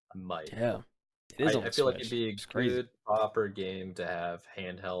 I might. Yeah, it is on I the feel like it'd Switch. be a It's crazy. good, proper game to have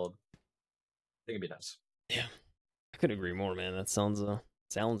handheld. I think it'd be nice. Yeah, I couldn't agree more, man. That sounds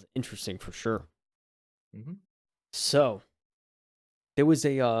interesting for sure. Hmm. So there was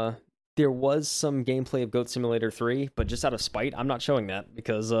some gameplay of Goat Simulator 3, but just out of spite, I'm not showing that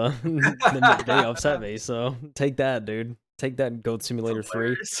because they upset me. So take that, dude. Take that, Goat Simulator 3.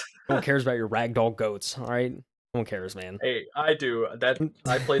 Hilarious. No one cares about your ragdoll goats, all right? No one cares, man. Hey, I do.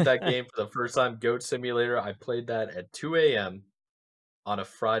 I played that game for the first time, Goat Simulator. I played that at 2 a.m. on a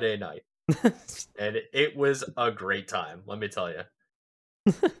Friday night, and it was a great time. Let me tell you,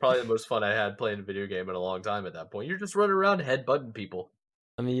 probably the most fun I had playing a video game in a long time. At that point, you're just running around headbutting people.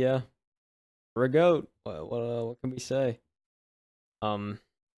 I mean, yeah, for a goat. What can we say? Um,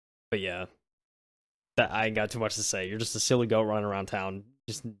 but yeah, that I ain't got too much to say. You're just a silly goat running around town,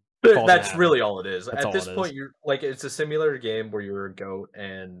 just causing That's havoc. really all it is. That's At all this it point, is. you're like it's a simulator game where you're a goat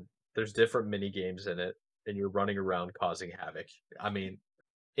and there's different mini games in it, and you're running around causing havoc. I mean,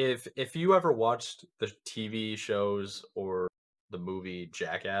 if you ever watched the TV shows or the movie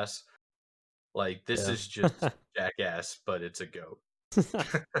Jackass, like this Yeah. is just Jackass, but it's a goat.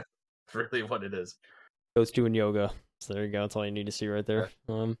 Really, what it is. Goats doing yoga. So there you go. That's all you need to see right Yeah.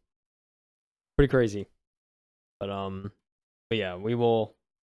 there. Pretty crazy. But yeah, we will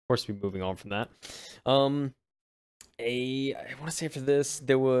of course be moving on from that. Um I want to say after this,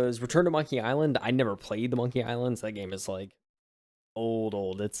 there was Return to Monkey Island. I never played the Monkey Islands. That game is like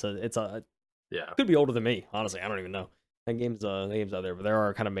old. It's a Yeah. could be older than me. Honestly, I don't even know. That game's out there, but they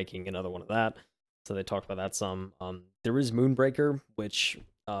are kind of making another one of that. So they talked about that some. There is Moonbreaker, which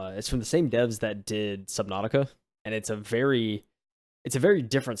is from the same devs that did Subnautica, and it's a very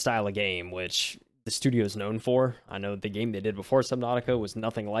different style of game, which the studio is known for. I know the game they did before Subnautica was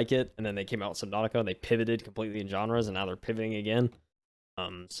nothing like it, and then they came out with Subnautica and they pivoted completely in genres, and now they're pivoting again.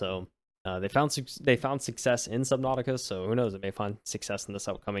 They found success in Subnautica, so who knows? They may find success in this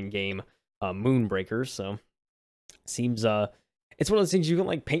upcoming game, Moonbreakers. So seems it's one of those things you can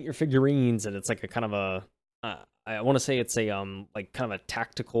like paint your figurines, and it's like a kind of a I want to say it's a like kind of a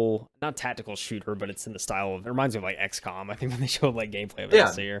tactical, not tactical shooter, but it's in the style of, it reminds me of like XCOM. I think when they showed like gameplay of it Yeah.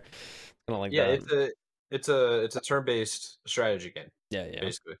 this year, kind of like Yeah, that. it's a turn-based strategy game, Yeah, yeah,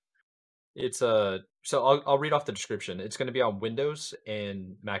 basically. It's a so I'll read off the description. It's going to be on Windows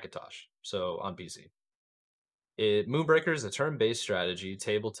and Macintosh, so on PC. Moonbreaker is a turn-based strategy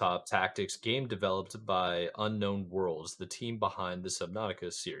tabletop tactics game developed by Unknown Worlds, the team behind the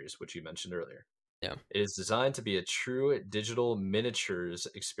Subnautica series, which you mentioned earlier. yeah. It is designed to be a true digital miniatures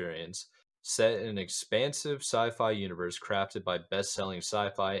experience set in an expansive sci-fi universe crafted by best-selling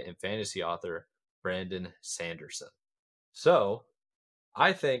sci-fi and fantasy author Brandon Sanderson. So,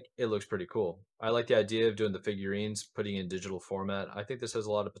 I think it looks pretty cool. I like the idea of doing the figurines, putting in digital format. I think this has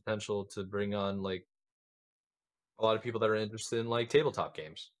a lot of potential to bring on like a lot of people that are interested in like tabletop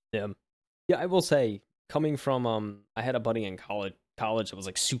games. Yeah. Yeah, I will say, coming from I had a buddy in college that was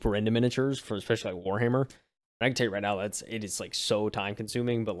like super into miniatures for especially like Warhammer. And I can tell you right now it is like so time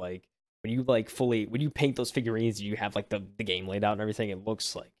consuming, but like when you paint those figurines, you have like the game laid out and everything,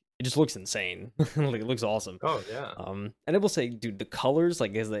 it just looks insane. Like it looks awesome. Oh yeah. And I will say, dude, the colors,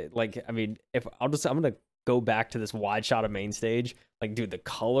 like, is it like, I mean, if I'm gonna go back to this wide shot of main stage, like, dude, the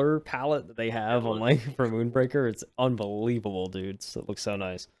color palette that they It have on looks like for Moonbreaker, it's unbelievable, dude. So it looks so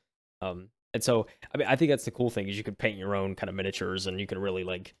nice. And so, I mean, I think that's the cool thing is you can paint your own kind of miniatures and you can really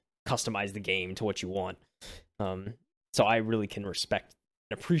like customize the game to what you want. Um, so I really can respect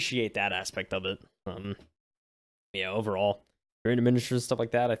and appreciate that aspect of it. Yeah, overall, if you're into miniatures and stuff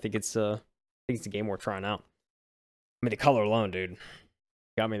like that, I think it's a game worth trying out. I mean, the color alone, dude,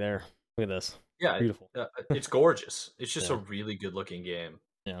 got me there. Look at this, yeah, beautiful. it's gorgeous. It's just a Yeah, really good looking game.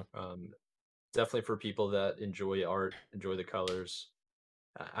 yeah, Um, Definitely for people that enjoy art, enjoy the colors.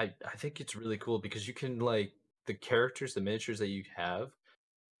 I think it's really cool because you can like the characters, the miniatures that you have,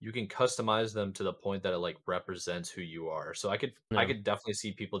 you can customize them to the point that it like represents who you are. So I yeah, could definitely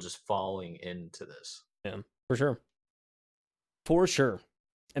see people just falling into this. yeah, for sure, for sure.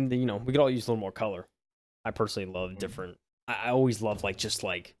 And then, we could all use a little more color. I personally love Mhm. different. I always love like just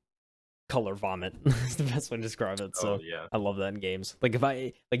like color vomit. Is the best way to describe it. Oh So yeah. I love that in games. Like if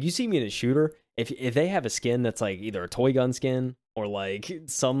I like you see me in a shooter, if they have a skin that's like either a toy gun skin or like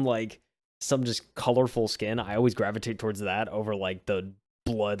some just colorful skin, I always gravitate towards that over like the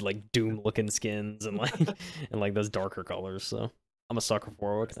blood like doom looking skins and like and like those darker colors. So I'm a sucker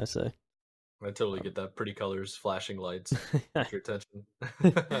for it. What can I say? I totally get that. Pretty colors, flashing lights, Um, get your attention.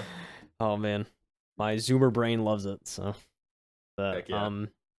 oh man, my Zoomer brain loves it. So that Heck yeah.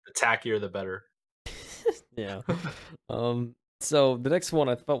 The tackier the better. yeah. So the next one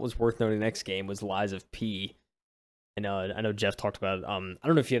I thought was worth noting, next game was Lies of P. I know Jeff talked about it. I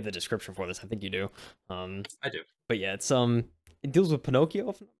don't know if you have the description for this. I think you do. Um, I do. but yeah, it deals with Pinocchio,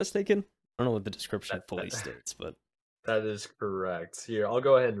 if I'm not mistaken. I don't know what the description That, fully that states, but that is correct. Here, I'll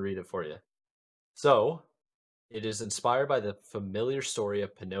go ahead and read it for you. So, it is inspired by the familiar story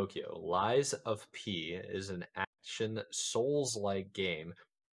of Pinocchio. Lies of P is an action Souls-like game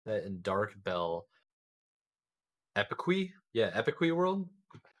set in Dark Bell Epiqui? Yeah, Epiqui world?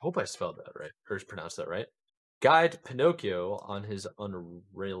 I hope I spelled that right, or pronounced that right. Guide Pinocchio on his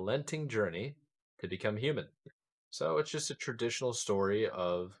unrelenting journey to become human. So it's just a traditional story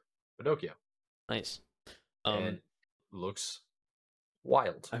of Pinocchio nice. and Um, looks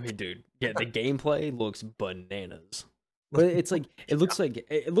wild. I mean, dude, yeah, the gameplay looks bananas. But it's like it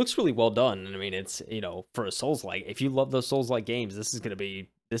looks really well done. And I mean, it's for a Souls like, if you love those Souls like games, this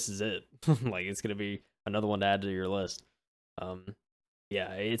is it. Like it's gonna be another one to add to your list. Um,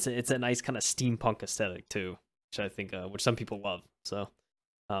 yeah, it's a nice kind of steampunk aesthetic too, which I think which some people love. So,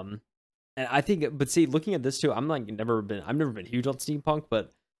 um, and I think, but see, looking at this too, I've never been huge on steampunk,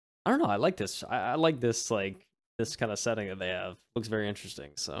 but I don't know, I like this. I like this kind of setting that they have. Looks very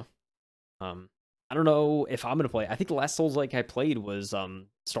interesting. So, um, I don't know if I'm gonna play. I think the last Souls like I played was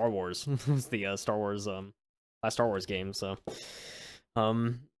Star Wars. It was the Star Wars last Star Wars game. So,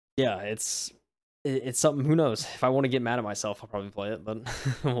 um, yeah, it's It's something. Who knows? If I want to get mad at myself, I'll probably play it, but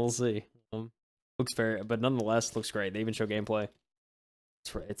we'll see. Looks fair, but nonetheless, looks great. They even show gameplay.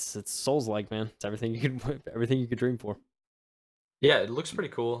 It's Souls like, man. It's everything you could everything you could dream for. Yeah, it looks pretty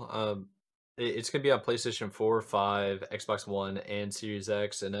cool. It's gonna be on PlayStation 4, 5, Xbox One, and Series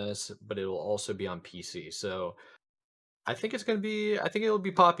X and S, but it will also be on PC. So I think it'll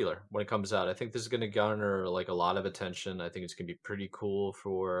be popular when it comes out. I think this is gonna garner like a lot of attention. I think it's gonna be pretty cool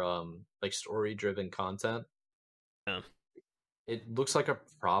for like story driven content. Yeah, It looks like a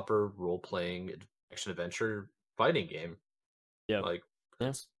proper role playing action adventure fighting game. yeah, Like yeah.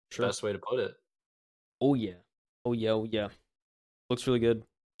 that's the Sure. best way to put it. Oh yeah. Oh yeah. Oh yeah. Looks really good.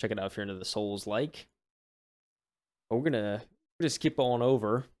 Check it out if you're into the Souls like. But we're gonna skip on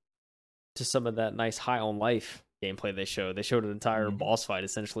over to some of that nice High on Life gameplay they showed. They showed an entire Mhm. boss fight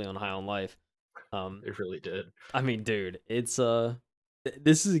essentially on High on Life. Um, It really did. I mean, dude, it's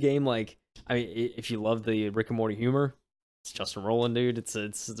this is a game like I mean, if you love the Rick and Morty humor, it's Justin Roiland, dude.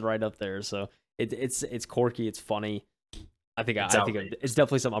 It's right up there. So it's quirky, it's funny. It's I think it's outrageous.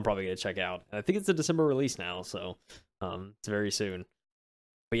 definitely something I'm probably gonna check out. And I think it's a December release now, so it's very soon.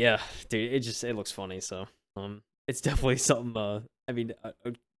 But yeah, dude, it looks funny. So it's definitely something. I mean,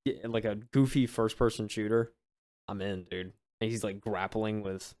 yeah, like a goofy first person shooter. I'm in, dude. And he's like grappling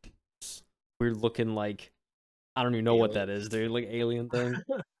with weird looking like I don't even know what that is, Aliens. dude. Like alien thing,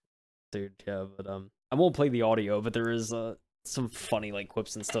 dude. Yeah, but I won't play the audio, but there is some funny like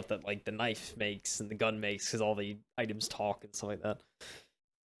quips and stuff that like the knife makes and the gun makes because all the items talk and stuff like that.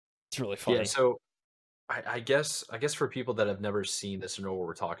 It's really Yeah, funny. so I guess for people that have never seen this or know what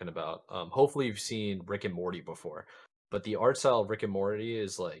we're talking about, hopefully you've seen Rick and Morty before. But the art style of Rick and Morty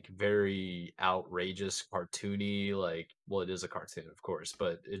is like very outrageous, cartoony. Like, well, it is a cartoon, of course,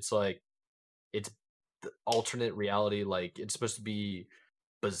 but it's like it's the alternate reality. Like, it's supposed to be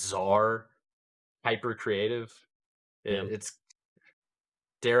bizarre, hyper creative. Yeah, It's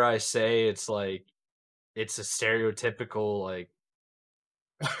dare I say, it's like it's a stereotypical like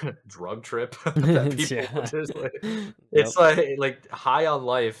drug trip that people would yeah, just like yep, it's like high on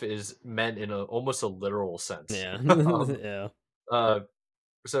life is meant in a almost a literal sense. yeah, yeah. Uh,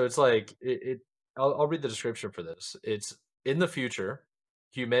 so it's like I'll read the description for this. It's in the future,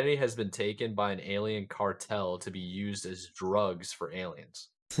 humanity has been taken by an alien cartel to be used as drugs for aliens.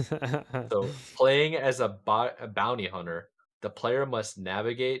 So, playing as a bounty hunter, the player must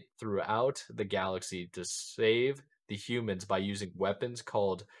navigate throughout the galaxy to save the humans by using weapons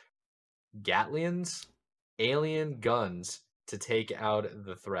called Gatlians, alien guns to take out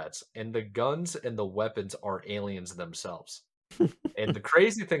the threats. And the guns and the weapons are aliens themselves. And the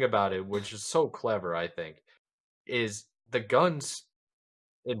crazy thing about it, which is so clever, I think, is the guns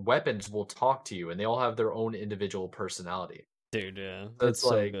and weapons will talk to you and they all have their own individual personality. Dude, yeah, So it's it's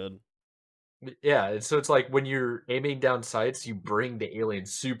so like, good. yeah, and so it's like when you're aiming down sights, you bring the alien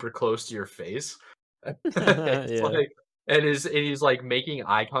super close to your face. It's Yeah. like and he's like making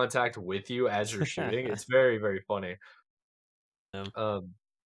eye contact with you as you're shooting. It's very, very funny. Yeah. Um,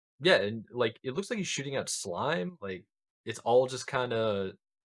 yeah, and like it looks like he's shooting at slime. Like it's all just kind of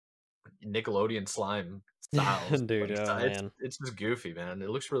Nickelodeon slime styles. Dude, Like oh man. it's just goofy, man. It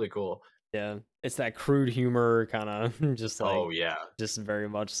looks really cool. Yeah. It's that crude humor kind of just like Oh yeah, just very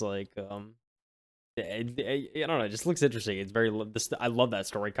much like I don't know, it just looks interesting. It's very this I love that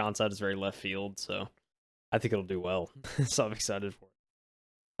story concept. It's very left field, so I think it'll do well. So I'm excited for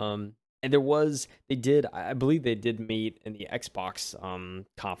it. And there was they did I believe they did meet in the Xbox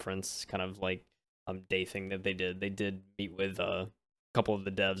conference kind of like day thing that they did. They did meet with a couple of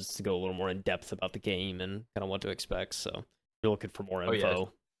the devs to go a little more in depth about the game and kind of what to expect. So if you're looking for more oh yeah,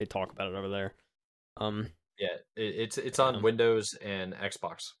 info, they talk about it over there. Um yeah. It's yeah. on Windows and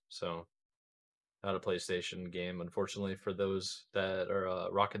Xbox, so not a PlayStation game, unfortunately, for those that are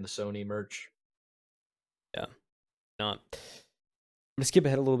rocking the Sony merch. Yeah. Not. I'm gonna skip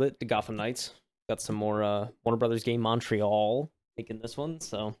ahead a little bit to Gotham Knights. Got some more Warner Brothers game Montreal making this one.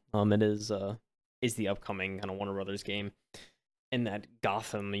 So it is the upcoming kind of Warner Brothers game in that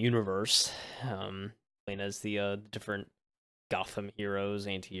Gotham universe. Playing as the different Gotham heroes,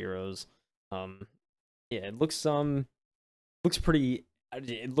 anti-heroes. Um yeah, it looks pretty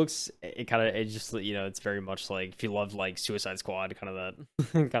it kind of it just it's very much like if you love like Suicide Squad kind of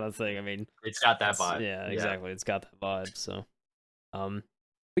that kind of thing. I mean, It's got that it's vibe. yeah, Yeah. exactly. It's got that vibe. So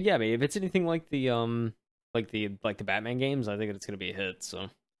but yeah, I mean, if it's anything like the Batman games, I think it's gonna be a hit. So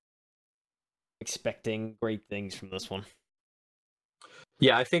expecting great things from this one.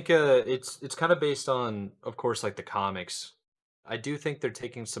 Yeah, I think it's kind of based on, of course, like the comics. I do think they're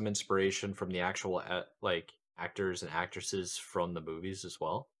taking some inspiration from the actual like actors and actresses from the movies as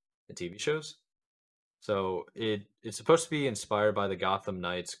well, the TV shows. So it's supposed to be inspired by the Gotham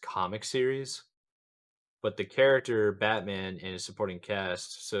Knights comic series, but the character Batman and his supporting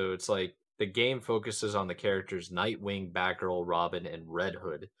cast. So it's like the game focuses on the characters Nightwing, Batgirl, Robin, and Red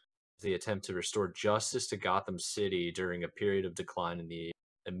Hood as they attempt to restore justice to Gotham City during a period of decline in the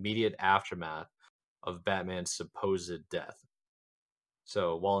immediate aftermath of Batman's supposed death.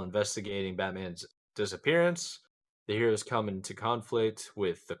 So while investigating Batman's disappearance, the heroes come into conflict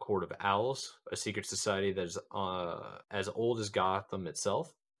with the Court of Owls, a secret society that is as old as Gotham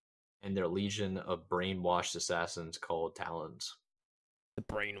itself, and their legion of brainwashed assassins called Talons. The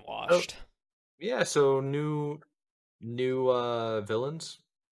Oh, brainwashed. yeah, so new villains,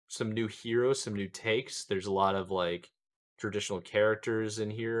 some new heroes, some new takes. There's a lot of like traditional characters in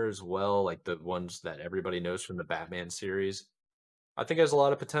here as well, like the ones that everybody knows from the Batman series. I think it has a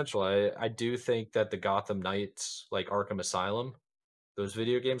lot of potential. I do think that the Gotham Knights, like Arkham Asylum, those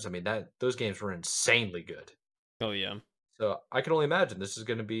video games, I mean that those games were insanely good. Oh yeah. So I can only imagine this is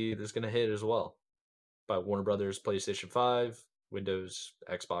gonna hit as well. By Warner Brothers, PlayStation 5, Windows,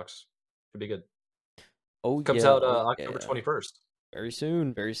 Xbox. Could be good. Oh Comes yeah. out Oh October yeah. 21st. Very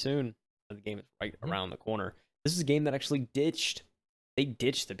soon. Very soon. The game is right Mhm. around the corner. This is a game that actually ditched. They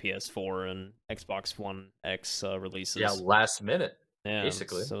ditched the PS4 and Xbox One X Yeah, releases. last minute, Yeah,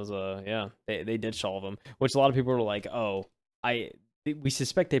 basically. so it was yeah, they ditched all of them, which a lot of people were like, "Oh, I." We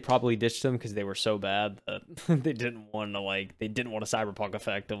suspect they probably ditched them because they were so bad that they didn't want a cyberpunk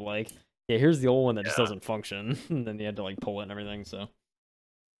effect of like, yeah, here's the old one that just Yeah. doesn't function, and then you had to like pull it and everything. So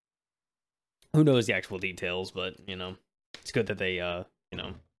who knows the actual details, but it's good that they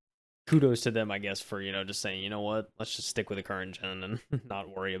kudos to them, I guess, for just saying, you know what, let's just stick with the current gen and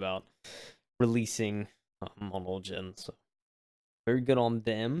not worry about releasing on old gen. So very good on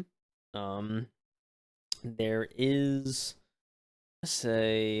them. There is, let's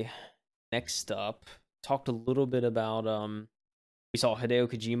say, next up, talked a little bit about we saw Hideo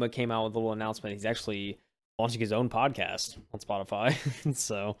Kojima came out with a little announcement. He's actually launching his own podcast on Spotify.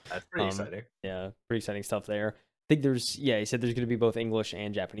 So That's pretty exciting. yeah, pretty exciting stuff there. I think he said there's going to be both English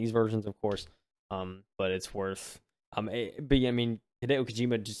and Japanese versions, of course. But it's worth but yeah, I mean, Hideo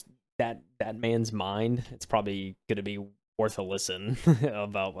Kojima, just that man's mind, it's probably going to be worth a listen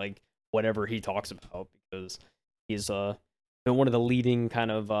about like whatever he talks about, because he's been one of the leading kind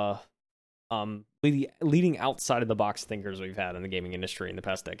of leading outside of the box thinkers we've had in the gaming industry in the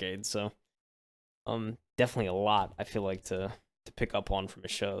past decade. So definitely a lot, I feel like, to pick up on from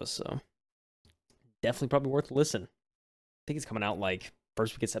his shows. So definitely probably worth a listen. I think it's coming out like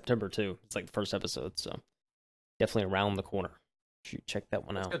first week of September too. It's like the first episode, so definitely around the corner. Should check that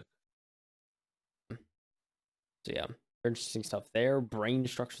one That's out. good. So yeah, very interesting stuff there. Brain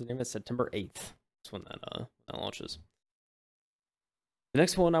Destruction name is September 8th. That's when that launches. The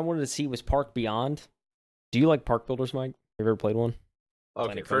next one I wanted to see was Park Beyond. Do you like Park Builders, Mike? Have you ever played one? Okay,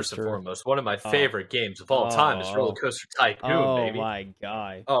 Planet first and Coaster. foremost, one of my Oh, favorite games of all time is Roller oh, Coaster Tycoon, oh baby. my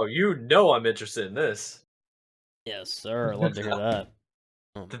god. Oh, you know I'm interested in this. Yes, sir. I'd love to hear that.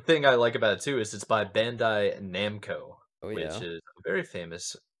 The thing I like about it too is it's by Bandai Namco, Oh which yeah. is a very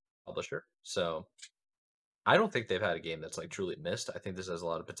famous publisher. So I don't think they've had a game that's like truly missed. I think this has a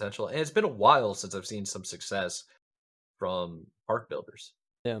lot of potential, and it's been a while since I've seen some success from Park Builders.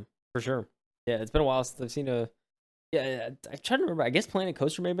 Yeah, for sure. Yeah, it's been a while since I've seen a. Yeah, I'm trying to remember. I guess Planet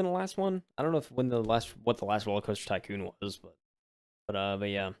Coaster may have been the last one. I don't know if what the last Roller Coaster Tycoon was, but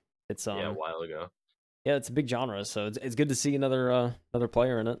yeah, it's Yeah, a while ago. yeah, it's a big genre, so it's good to see another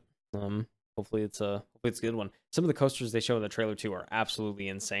player in it. Hopefully it's a good one. Some of the coasters they show in the trailer too are absolutely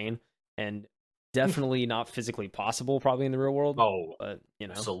insane and definitely not physically possible, probably in the real world. Oh, But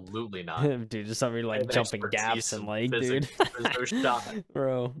absolutely not. dude, just something I like have jumping expertise gaps and in like, dude, physics. There's no shot.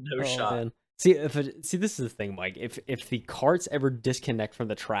 bro, No oh shot. man. See, this is the thing, Mike. If the carts ever disconnect from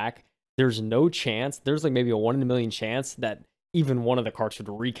the track, there's no chance. There's like maybe a 1 in a million chance that even one of the carts would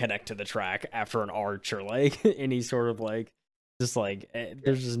reconnect to the track after an arch or like any sort of like, just like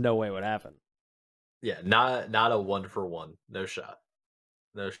there's just no way it would happen. Yeah, not a 1-for-1. No shot.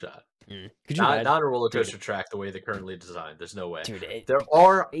 No shot. Could you imagine? Not a roller Dude, coaster track the way they're currently designed. There's no way. dude, it'd There be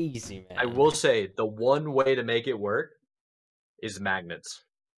are. crazy, man. I will say the one way to make it work is magnets.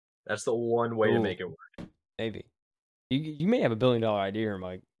 That's the one way to Ooh, make it work. maybe. You may have $1 billion idea here,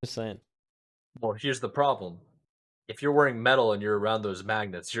 Mike. Just saying. Well, here's the problem. If you're wearing metal and you're around those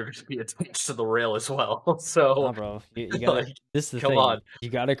magnets, you're going to be attached to the rail as well. Nah, So, bro. You gotta. like, This is the come thing. on. You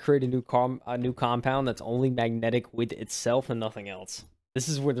gotta create a new compound that's only magnetic with itself and nothing else. This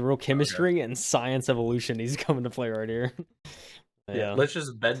is where the real chemistry and science evolution needs to come into play right here. Yeah, let's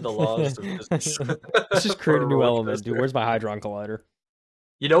just bend the laws of physics. Let's just for create a new roller element, dude. coaster. Where's my hadron collider?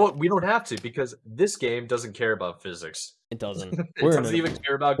 You know what? We don't have to because this game doesn't care about physics. It doesn't. It doesn't even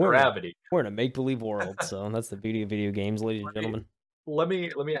care about we're in a gravity. we're in a make believe world, so that's the beauty of video games, ladies and Let me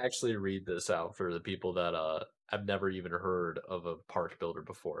gentlemen. let me actually read this out for the people that have never even heard of a park builder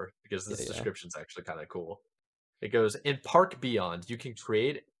before because Yeah, this yeah. description's actually kind of cool. It goes in Park Beyond, you can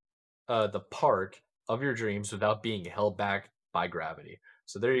create the park of your dreams without being held back by gravity.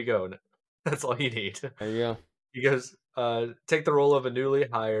 So there you go. That's all you need. There you go. He goes, take the role of a newly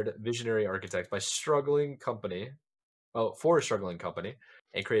hired visionary architect by struggling company, for a struggling company,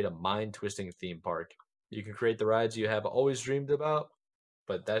 and create a mind-twisting theme park. You can create the rides you have always dreamed about,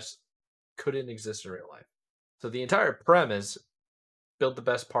 but that's couldn't exist in real life. So the entire premise, build the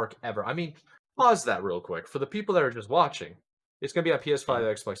best park ever. I mean, pause that real quick for the people that are just watching. It's gonna be on PS5,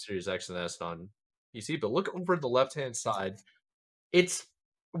 Yeah. Xbox Series X, and S on PC. But look over the left-hand side. It's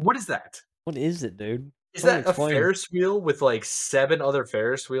what is that? What is it, dude? Is Totally that a explain. Ferris wheel with like 7 other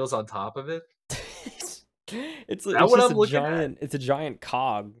Ferris wheels on top of it? it's Is that it's what just I'm a looking at? giant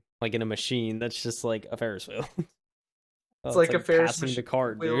cog like in a machine that's just like a Ferris wheel. It's Oh, it's like a like Ferris passing the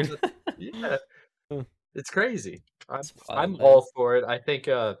cart, wheel dude. that yeah, it's crazy. I'm It's wild, I'm man. all for it. I think,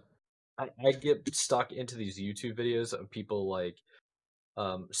 I get stuck into these YouTube videos of people like,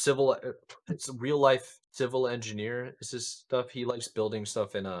 civil it's a real life civil engineer is his stuff. He likes building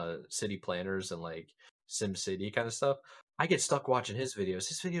stuff in, city planners and, like, Sim City kinda stuff. I get stuck watching his videos.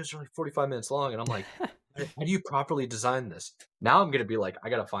 His videos are, like, 45 minutes long, and I'm like, how do you properly design this?" Now I'm gonna be like, I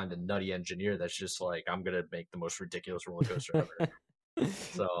gotta find a nutty engineer that's just like, I'm gonna make the most ridiculous roller coaster ever.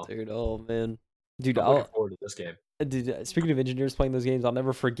 So, Dude, oh man. Dude, I'm looking I'll forward to this game. dude, speaking of engineers playing those games, I'll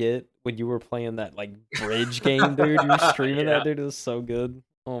never forget when you were playing that like bridge game, dude. You were streaming Yeah. that, dude. It was so good.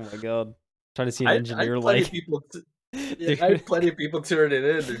 Oh my god. Trying to see an I had engineer plenty of like people yeah, I dude. had plenty of people tuning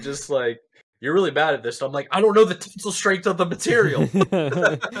in. They're just like, "You're really bad at this." I'm like, "I don't know the tensile strength of the material."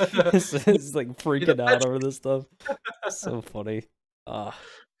 It's like You know, freaking out over this stuff. So funny. Ah,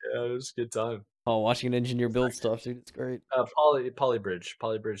 yeah, it was a good time. oh, watching an engineer build stuff, dude. It's great. Polybridge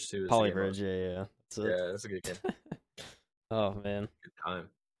 2 is the game I Polybridge, was yeah. That's yeah, that's a good game. it. Oh man. Good time.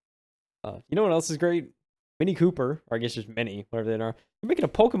 You know what else is great? Mini Cooper, or I guess just Mini, whatever they are. They're making a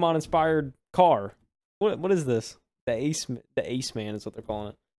Pokemon inspired car. What is this? The Ace Man is what they're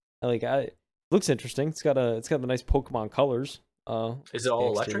calling it. Looks interesting. It's got the nice Pokemon colors. Is it all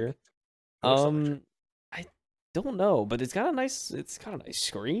electric? Exterior. It looks electric. I don't know, but it's got a nice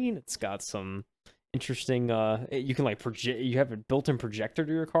screen. It's got some interesting you can like project, you have a built-in projector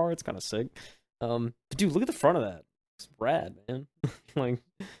to your car. It's kind of sick. But dude, look at the front of that. It's rad, man. like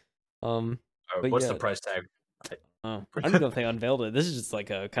um but What's the yeah, price tag? I don't even know if they unveiled it. This is just like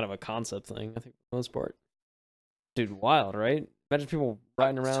a kind of a concept thing, I think, for the most part. Dude, wild, right? Imagine people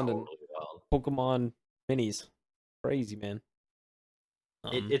riding That's around in totally wild. Pokemon minis. Crazy, man.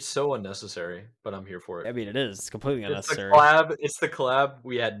 It's so unnecessary, but I'm here for it. I mean, it is. It's completely It's the unnecessary. collab. It's the collab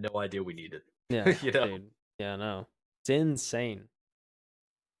we had no idea we needed. Yeah, You know? dude. Yeah, no. It's insane.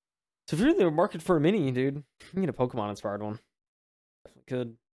 So if you're in the market for a mini, dude, you can get a Pokemon inspired one. Definitely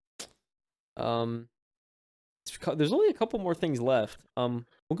could. There's only a couple more things left. We'll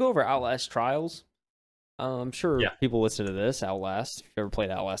go over Outlast Trials. I'm sure Yeah. people listen to this Outlast. If you ever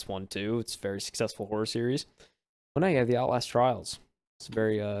played Outlast 1, 2, it's a very successful horror series. Well, now you have the Outlast Trials. It's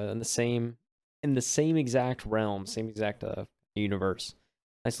very in the same exact realm, same exact universe.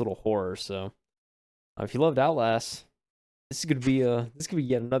 Nice little horror. So if you loved Outlast, this could be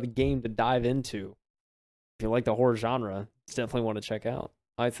yet another game to dive into. If you like the horror genre, it's definitely one to check out,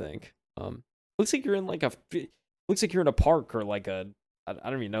 I think. Looks like you're in looks like you're in a park or like I don't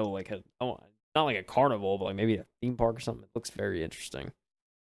even know, like not like a carnival, but like maybe a theme park or something. It looks very interesting.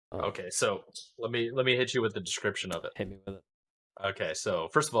 Okay, so let me hit you with the description of it. Hit me with it. Okay, so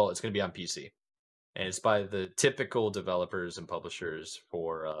first of all, it's going to be on PC, and it's by the typical developers and publishers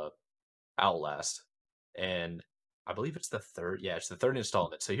for Outlast, and I believe it's the third. Yeah, it's the third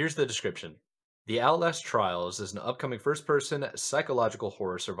installment. So here's the description: The Outlast Trials is an upcoming first-person psychological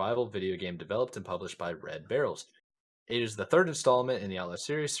horror survival video game developed and published by Red Barrels. It is the third installment in the Outlast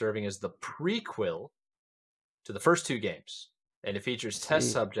series, serving as the prequel to the first 2 games, and it features test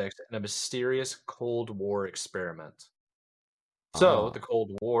See. subjects and a mysterious Cold War experiment. So, the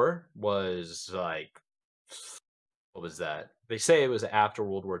Cold War was like, what was that? They say it was after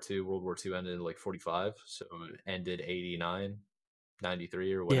World War II. World War II ended in like 45, so it ended 89,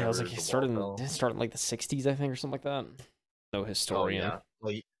 93, or Yeah, it was whenever like the wall it fell. started in like the 60s, I think, or something like that. No Oh historian. yeah,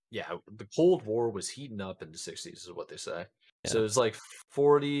 like yeah, the Cold War was heating up in the 60s, is what they say. Yeah. So it's like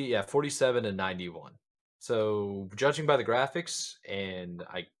 40, yeah, 47 and 91. So judging by the graphics, and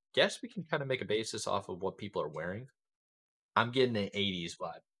I guess we can kind of make a basis off of what people are wearing. I'm getting an '80s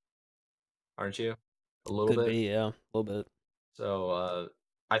vibe, aren't you? A little Could bit. be, yeah, a little bit. So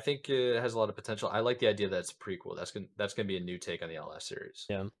I think it has a lot of potential. I like the idea that it's a prequel. That's gonna be a new take on the LS series.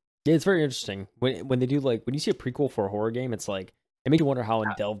 Yeah. Yeah, it's very interesting. When they do like when you see a prequel for a horror game, it's like it makes you wonder how in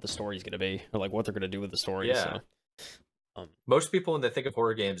depth the story's gonna be, or like what they're gonna do with the story. Yeah. So um Most people when they think of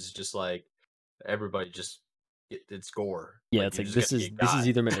horror games is just like everybody just it's gore. yeah, Like it's you're like just gonna get this is got.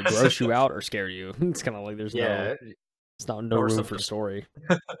 either meant to gross you out or scare you. It's kinda like there's no Yeah. it's not no Or room for something. story.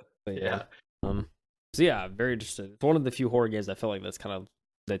 But yeah. Yeah. Um so yeah, very interested. It's one of the few horror games I feel like that's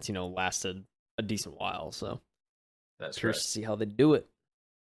lasted a decent while. So That's right. curious to see how they do it.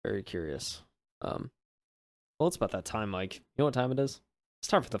 Very curious. Well, it's about that time, Mike. You know what time it is? It's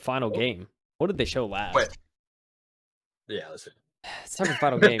time for the final Oh, game. What did they show last? wait. Yeah, let's see. It's time for the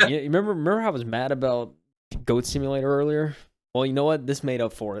final game. You remember how I was mad about Goat Simulator earlier? Well, you know what? This made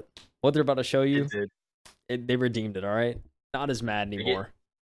up for it. What they're about to show you, It did. they redeemed it. All right, not as mad They anymore.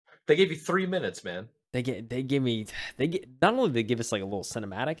 they gave you 3 minutes, man. They give me not only they give us like a little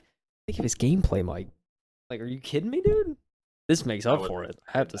cinematic, they give us gameplay, Mike. Like, are you kidding me, dude? This makes up for it.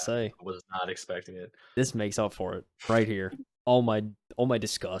 I have to say, I was not expecting it. this makes up for it right here. All my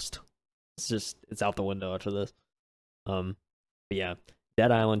disgust. It's out the window after this. But yeah,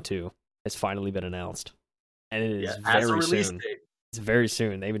 Dead Island 2 has finally been announced, and it is As a very release soon. date, It's very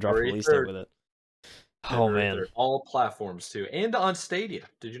soon. They even dropped a February release date 3rd. with it. Oh February man, 3rd. All platforms too, and on Stadia.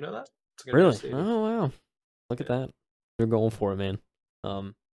 Did you know that? It's gonna be on really? Stadia. Oh wow, look at that. They're going for it,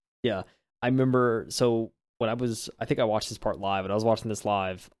 man. Yeah, I remember. So when I think I watched this part live, and I was watching this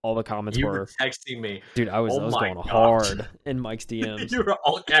live. All the comments You were, were texting me. dude, I was Oh my going gosh. hard in Mike's DMs. You were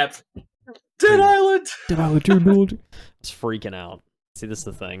all caps. Dead Island. Dead Island 2, dude. I was freaking out. See, this is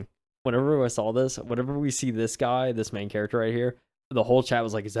the thing. Whenever I saw this, whenever we see this guy, this main character right here, the whole chat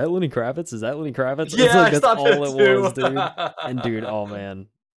was like, "Is that Lenny Kravitz? Is that Lenny Kravitz?" It's Yeah, like, I that's thought all that it too. was, dude. And dude, oh man,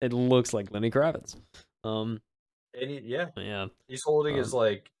 it looks like Lenny Kravitz. And yeah, Yeah. he's holding his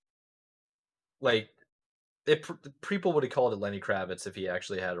like people would have called it Lenny Kravitz if he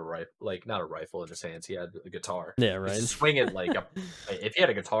actually had a rifle, like not a rifle in his hands. He had a guitar. Yeah, He's right. just swinging like if he had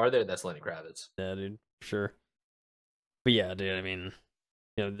a guitar there, that's Lenny Kravitz. Yeah, dude, sure. But yeah, dude, I mean,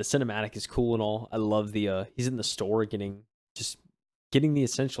 the cinematic is cool and all. I love the he's in the store getting the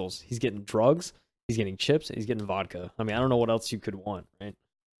essentials. He's getting drugs, he's getting chips, and he's getting vodka. I mean, I don't know what else you could want, right?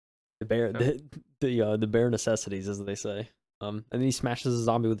 The bare the bare necessities, as they say. And then he smashes a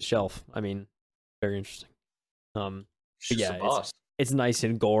zombie with a shelf. I mean, very interesting. But yeah, it's nice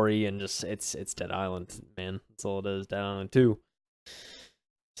and gory and just it's Dead Island, man. That's all it is. Dead Island 2.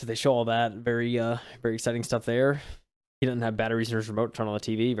 So they show all that very exciting stuff there. He doesn't have batteries in his remote to turn on the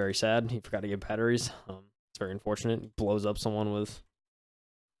TV. Very sad. He forgot to get batteries. It's very unfortunate. He blows up someone with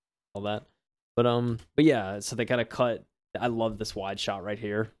all that. But yeah, so they kind of cut. I love this wide shot right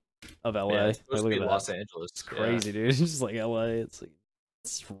here of LA. Yeah, it's supposed look to be at Los that. Angeles. It's crazy, dude. It's just like LA. It's like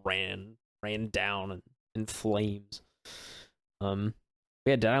it's ran down and in flames. We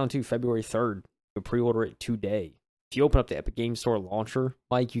had Dead Island 2 February 3rd. You pre-order it today. If you open up the Epic Games Store launcher,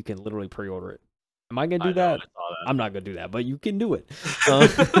 Mike, you can literally pre-order it. Am I gonna do that? I'm not gonna do that, but you can do it.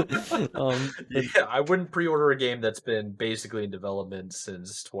 Yeah, I wouldn't pre-order a game that's been basically in development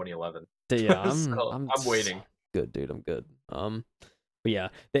since 2011. Yeah, I'm waiting. Good, dude. I'm good. But yeah,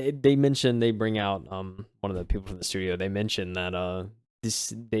 they mentioned they bring out one of the people from the studio. They mentioned that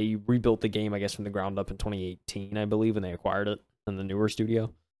they rebuilt the game, I guess, from the ground up in 2018, I believe, when they acquired it in the newer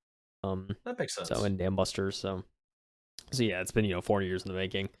studio. That makes sense. So in Dambusters, so yeah, it's been 4 years in the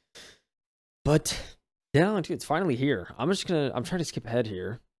making. But Dead Island 2, it's finally here. I'm trying to skip ahead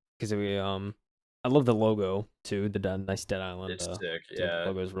here because I love the logo too. The nice Dead Island. It's sick. Yeah, the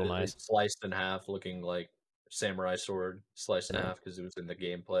logo is real nice. It's sliced in half, looking like samurai sword sliced in half because it was in the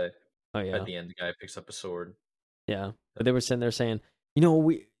gameplay. Oh yeah. At the end, the guy picks up a sword. Yeah, but they were sitting there saying,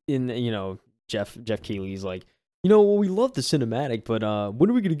 Jeff Keighley's like, we love the cinematic, but when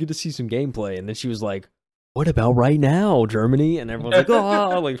are we gonna get to see some gameplay? And then she was like, what about right now, Germany? And everyone's like,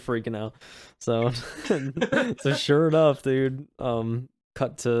 oh, like freaking out. So, so sure enough, dude,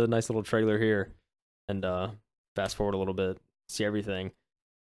 cut to a nice little trailer here, and fast forward a little bit, see everything,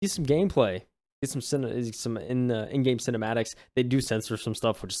 get some gameplay, get some in-game cinematics. They do censor some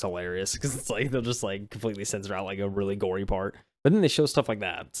stuff, which is hilarious because it's like they'll just like completely censor out like a really gory part, but then they show stuff like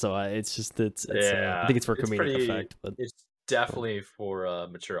that. So it's I think it's for comedic effect, but it's definitely for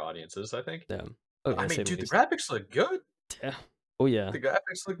mature audiences. I think. Yeah. Okay, I mean, dude, the graphics look good. Yeah. Oh yeah. The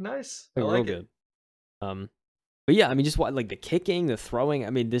graphics look nice. I like it. Good. But yeah, I mean, just what like the kicking, the throwing.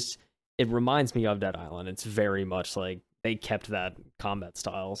 I mean, it reminds me of Dead Island. It's very much like they kept that combat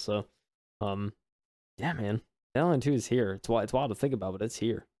style. So, yeah, man, Dead Island 2 is here. It's wild to think about, but it's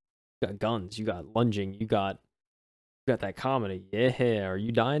here. You got guns, you got lunging, you got that comedy. Yeah, are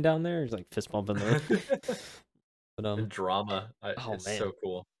you dying down there? He's like fist bumping the. But The drama, oh it's man, so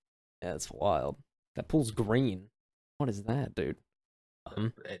cool. yeah, it's wild. That pool's green. What is that, dude?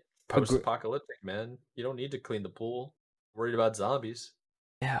 Um, a gr- Post-apocalyptic, man. You don't need to clean the pool. Worried about zombies.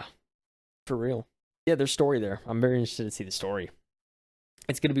 yeah, for real. Yeah, there's story there. I'm very interested to see the story.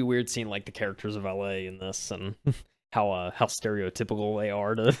 It's gonna be weird seeing like the characters of LA in this and how stereotypical they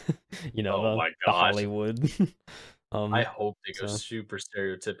are to Oh the my the gosh. Hollywood. I hope they go So super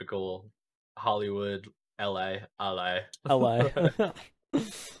stereotypical Hollywood, LA, LA. LA.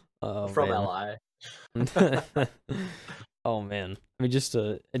 Oh From man. LA. Oh man. I mean just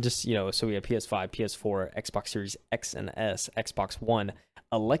so we have PS5, PS4, Xbox Series X and S, Xbox One,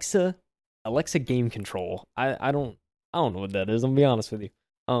 Alexa game control. I don't know what that is, I'm gonna be honest with you.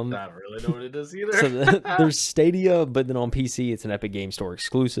 I don't really know what it is either. So there's Stadia, but then on PC it's an Epic Game Store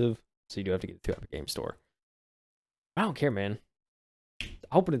exclusive, so you do have to get it to Epic Game Store. I don't care, man.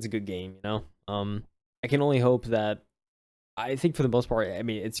 Hoping it's a good game, I can only hope that I think for the most part, I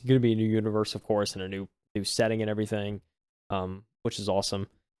mean, it's going to be a new universe, of course, and a new setting and everything, which is awesome.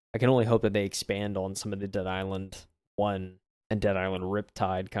 I can only hope that they expand on some of the Dead Island 1 and Dead Island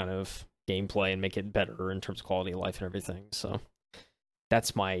Riptide kind of gameplay and make it better in terms of quality of life and everything. So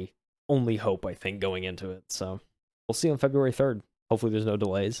that's my only hope, I think, going into it. So we'll see on February 3rd. Hopefully there's no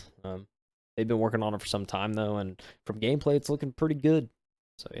delays. They've been working on it for some time, though, and from gameplay, it's looking pretty good.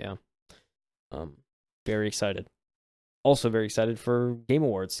 So yeah, very excited. Also very excited for Game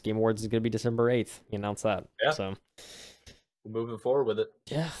Awards. Game Awards is going to be December 8th. He announced that. Yeah. So we're moving forward with it.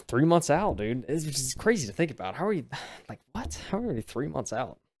 yeah, 3 months out, dude. It's crazy to think about. How are you, like, what? How are we 3 months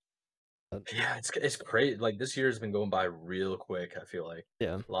out? Yeah, it's great. Like this year's been going by real quick, I feel like.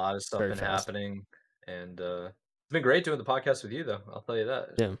 Yeah, A lot of stuff very been fast. happening. And it's been great doing the podcast with you though. I'll tell you that.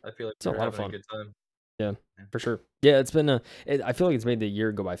 Yeah, I feel like it's a we're lot of having a fun. good time. Yeah, Yeah. for sure. Yeah, it's been I feel like it's made the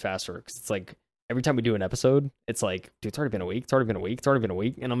year go by faster because it's like every time we do an episode, it's like, dude, it's already been a week. It's already been a week. It's already been a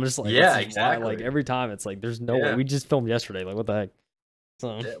week, and I'm just like, Yeah, this is why, like exactly. every time it's like, there's no way Yeah. we just filmed yesterday. Like, what the heck?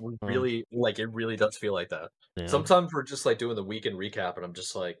 So, Yeah, we really like it really does feel like that. yeah. Sometimes we're just like doing the weekend recap and I'm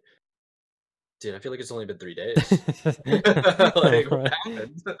just like, dude, I feel like it's only been 3 days. Like what Right.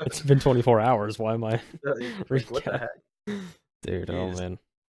 happened? It's been 24 hours. Why am I Like what the recap? heck? Dude, oh Jeez, man.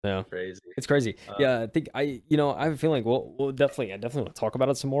 Yeah. crazy. It's crazy. Uh, Yeah, I think I have a feeling we'll definitely I definitely want to talk about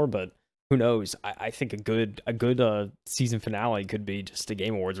it some more, but who knows? I think a good season finale could be just a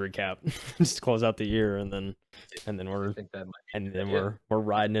Game Awards recap. Just to close out the year and then I think that might be a and good then idea. we're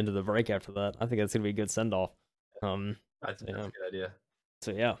riding into the break after that. I think that's gonna be a good send off. I think that's Yeah. a good idea.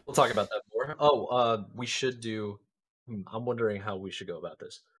 So yeah. We'll talk about that more. Oh, we should do. I'm wondering how we should go about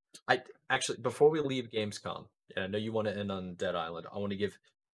this. I actually, before we leave Gamescom, and I know you want to end on Dead Island, I want to give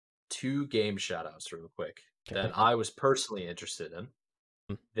 2 game shout outs real quick Okay. that I was personally interested in.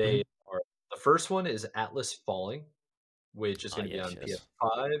 Mhm. They are the first one is Atlas Falling, which is Ah, going to be yes, on yes.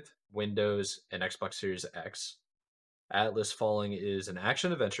 PS5, Windows, and Xbox Series X. Atlas Falling is an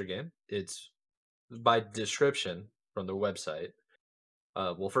action adventure game. It's by description from their website.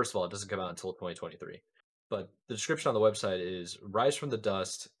 Well, first of all, it doesn't come out until 2023. But the description on the website is rise from the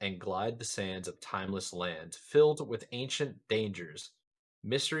dust and glide the sands of timeless land filled with ancient dangers,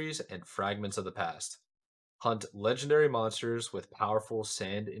 mysteries, and fragments of the past. Hunt legendary monsters with powerful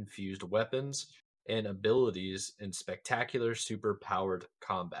sand infused weapons and abilities in spectacular super powered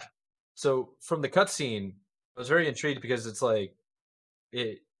combat. So from the cutscene, I was very intrigued because it's like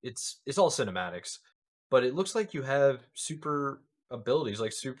it's all cinematics, but it looks like you have super abilities,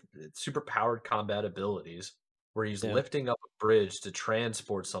 like super powered combat abilities, where he's Yeah. lifting up a bridge to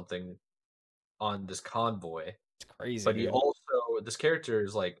transport something on this convoy. It's crazy, But he dude. also this character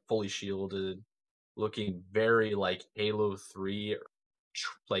is like fully shielded, looking very like Halo 3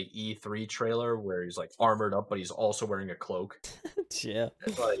 like E3 trailer where he's like armored up but he's also wearing a cloak. Yeah.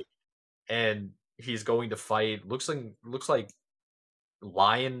 Like and he's going to fight looks like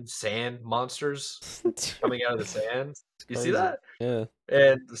lion sand monsters It's coming out of the sand. You see crazy. that? Yeah.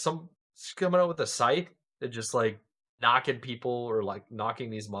 And some coming out with a scythe and just like knocking people or like knocking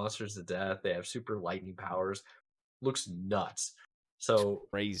these monsters to death. They have super lightning powers. Looks nuts. It's So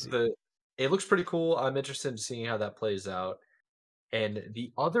crazy. the it looks pretty cool. I'm interested in seeing how that plays out. And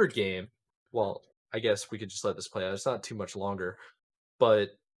the other game, well, I guess we could just let this play out. It's not too much longer, but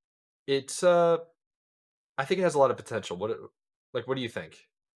it's I think it has a lot of potential. What do you think?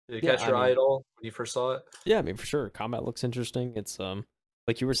 Did it Yeah, catch I your eye mean, at all when you first saw it? yeah, I mean for sure. Combat looks interesting. It's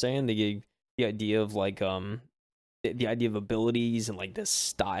like you were saying, the idea of like the idea of abilities and like this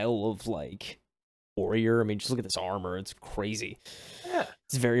style of like warrior. I mean, just look at this armor; it's crazy. Yeah.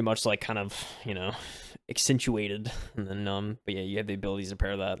 It's very much like kind of accentuated, and then but yeah, you have the abilities to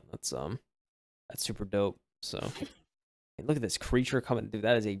pair that. That's super dope. So hey, look at this creature coming, dude.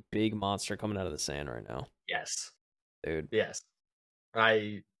 That is a big monster coming out of the sand right now, Yes. dude. Yes.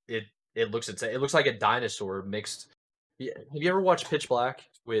 I it looks insane. It looks like a dinosaur mixed. Yeah, have you ever watched Pitch Black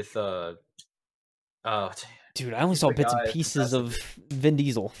with uh Dude, I only who's saw the bits and guy from pieces Fast and of Furious? Vin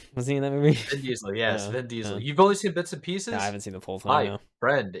Diesel. Was he in that movie? Vin Diesel, yes, Vin Yeah. Diesel. You've only seen bits and No, I pieces? haven't seen the full thing. My No.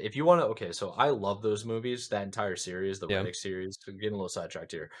 friend, if you wanna okay, so I love those movies, that entire series, the Yeah. Riddick series. I'm getting a little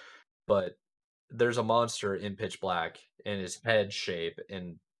sidetracked here, but there's a monster in Pitch Black, and his head shape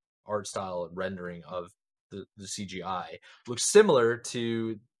and art style and rendering of the CGI looks similar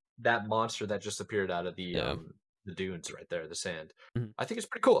to that monster that just appeared out of Yeah. the dunes right there, the sand. Mhm. I think it's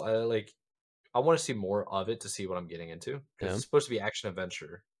pretty cool. I wanna see more of it to see what I'm getting into because Yeah. it's supposed to be action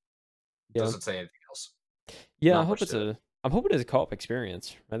adventure. Yeah. Doesn't say anything else. Yeah. I Not hope much it's to it. a. I'm hoping it's a co-op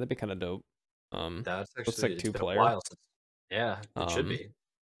experience. Right? That'd be kind of dope. That's Looks actually like it's two been a player. while since yeah, it should Um, be.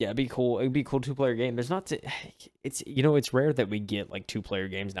 yeah, it'd be cool. It'd be a cool 2-player game. There's not. It's it's rare that we get like 2-player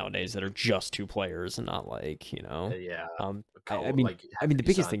games nowadays that are just 2 players and not like Yeah, I co mean like, have to the be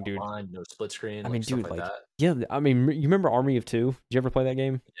biggest signed thing, dude. online, no split screen, I like, mean, stuff dude, like like, that. yeah, I mean, you remember Army of Two? Did you ever play that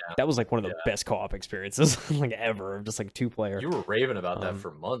game? Yeah, That was like one of the yeah. best co-op experiences like ever, just like 2-player. You were raving about that Um,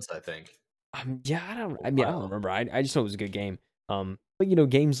 for months, I think. yeah, A I mean, I don't while. remember. I just know it was a good game. But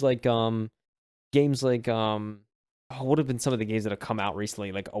games like oh, what have been some of the games that have come out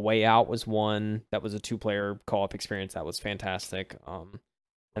recently? Like A Way Out was one that was a 2-player co-op experience that was fantastic. And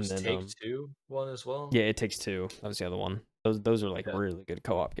Was then Take-Two one as well? yeah, It Takes Two. That was the other one. Those are like Yeah, really good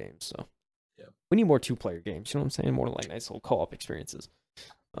co-op games. So yeah, we need more 2-player games. You know what I'm saying? More like nice little co-op experiences.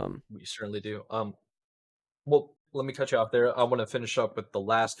 Um, we certainly do. Well, let me cut you off there. I wanna finish up with the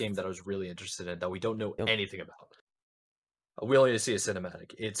last game that I was really interested in that we don't know yep. anything about. We only see a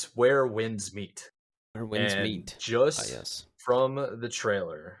cinematic. It's Where Winds Meet. Where winds And meet. Ah, just yes. from the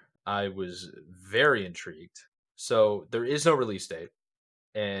trailer, I was very intrigued. So there is no release date,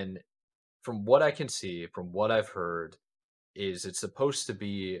 and from what I can see, from what I've heard, is it's supposed to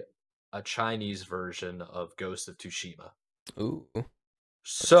be a Chinese version of Ghost of Tsushima. Ooh, like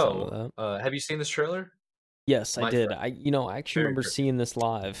some of So, that. have you seen this trailer, Yes, I my did. friend? I actually Very remember cryptic. seeing this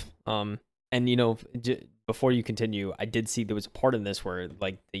live. And before you continue, I did see there was a part in this where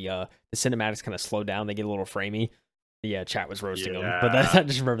like the cinematics kind of slow down. They get a little framey. Yeah, chat was roasting them, but Yeah, I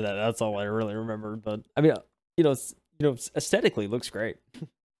just remember that. That's all I really remember. But I mean, aesthetically it looks great.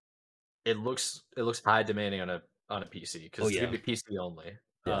 it looks high demanding on a PC Oh because it's gonna yeah, be PC only.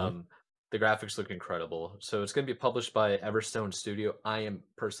 yeah. The graphics look incredible. So it's gonna be published by Everstone Studio. I am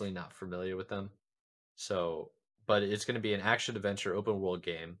personally not familiar with them. So, but it's going to be an action adventure open world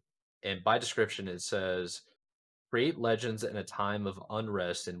game. And by description, it says create legends in a time of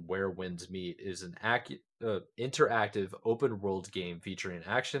unrest and where winds meet is an interactive open world game featuring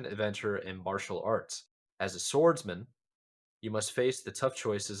action, adventure, and martial arts. As a swordsman, you must face the tough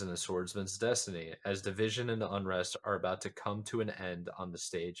choices in a swordsman's destiny as division and unrest are about to come to an end on the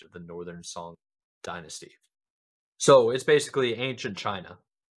stage of the Northern Song Dynasty. So it's basically ancient China.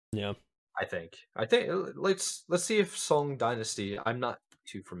 Yeah. I think let's see if Song Dynasty. I'm not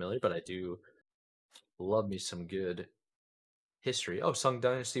too familiar, but I do love me some good history. Oh, Song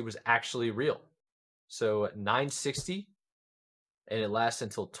Dynasty was actually real. So 960, and it lasts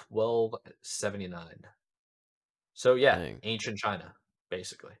until 1279. So yeah, Dang. ancient China,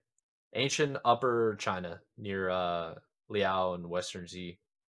 basically. Ancient Upper China near Liao and Western Z.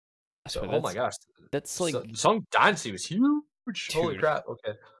 I So swear oh my gosh, that's so, like, Song Dynasty was huge. Holy dude. crap.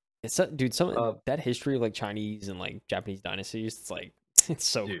 Okay. Dude, some Uh, that history of like Chinese and like Japanese dynasties. It's like it's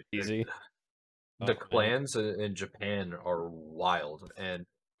so dude, crazy. the Oh man. clans in Japan are wild, and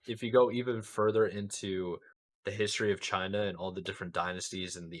if you go even further into the history of China and all the different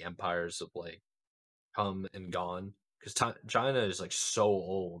dynasties and the empires of like come and gone, because China is like so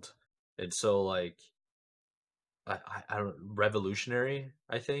old and so like I don't revolutionary.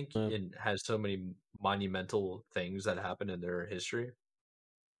 I think Yeah. and has so many monumental things that happen in their history.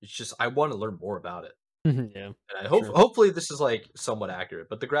 It's just I want to learn more about it, Yeah, and I for hope sure. hopefully this is like somewhat accurate.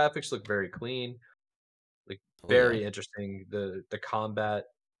 But the graphics look very clean, like Oh yeah. very interesting. The combat,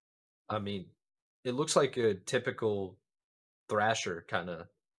 I mean, it looks like a typical Thrasher kinda,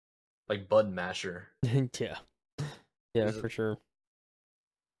 like button masher. Yeah. Yeah, Is it for sure.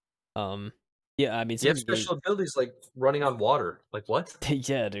 Um, yeah, I mean, you some have of the game. special abilities like running on water. Like, what?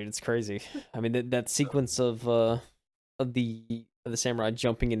 Yeah, dude, it's crazy. I mean, that sequence of the samurai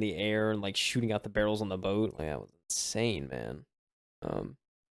jumping in the air and like shooting out the barrels on the boat, like that was insane, man. Um,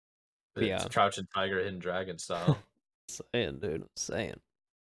 But It's yeah, Crouching Tiger, Hidden Dragon style. saying, dude, I'm saying.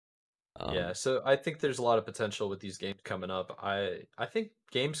 Yeah, Um, so I think there's a lot of potential with these games coming up. I think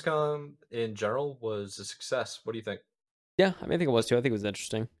Gamescom in general was a success. What do you think? yeah, I mean, I think it was too. I think it was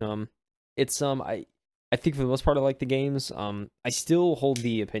interesting. It's I think for the most part, I like the games. I still hold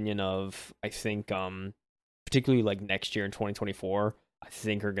the opinion of I think particularly like next year in 2024, I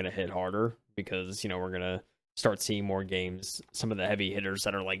think are gonna hit harder because we're gonna start seeing more games. Some of the heavy hitters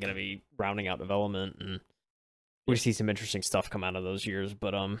that are like gonna be rounding out development, and we Yeah. see some interesting stuff come out of those years.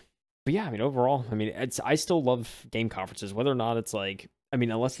 But yeah, I mean, overall, I mean, I still love game conferences, whether or not it's like, I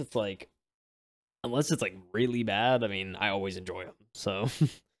mean, unless it's like really bad. I mean, I always enjoy them. So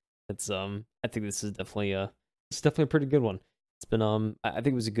it's I think this is definitely a pretty good one. It's been I think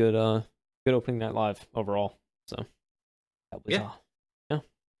it was a good opening night live overall. So that was Yeah, yeah,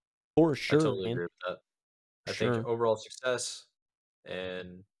 for I sure, totally man. agree with that. I think Sure. overall success,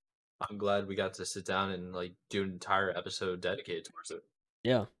 and I'm glad we got to sit down and like do an entire episode dedicated towards it.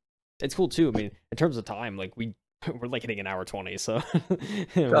 Yeah. It's cool too. I mean, in terms of time, like we're like hitting an hour 20, so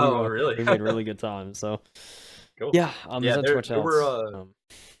Oh, really? we made really good time. So Cool. yeah, there's Yeah, not too much there were else. Yeah.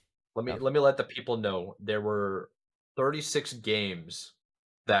 let me let the people know there were 36 games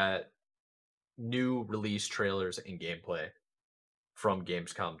that new release trailers and gameplay from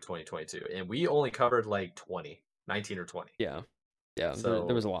Gamescom 2022, and we only covered like 19 or 20. Yeah. Yeah,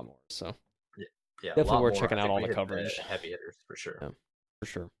 there was So a lot more. So yeah, yeah, a definitely lot worth more. checking I out think all we the hit coverage. the heavy hitters for sure. Yeah, for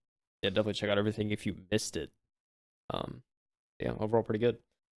sure. Yeah, definitely check out everything if you missed it. Um, yeah, overall pretty good.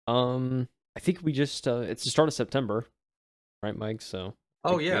 I think we just it's the start of September, right, Mike? So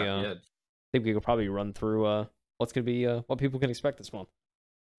Oh yeah, I yeah, think we could probably run through what's gonna be what people can expect this month.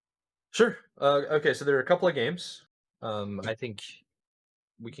 sure. Okay, so there are a couple of games. I think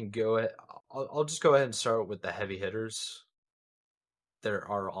we can go ahead. I'll just go ahead and start with the heavy hitters. There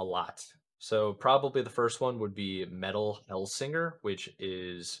are a lot. So probably the first one would be Metal Hellsinger, which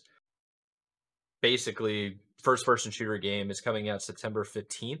is basically first person shooter game. Is coming out September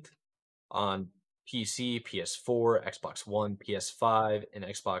 15th on PC, PS4, Xbox One, PS5, and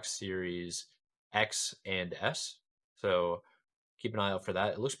Xbox Series X and S. So keep an eye out for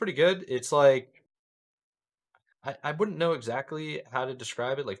that. It looks pretty good. It's like I wouldn't know exactly how to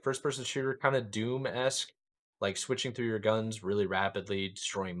describe it. Like first person shooter, kind of Doom esque, like switching through your guns really rapidly,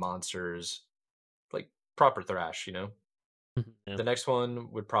 destroying monsters, like proper thrash, you know? Yeah. The next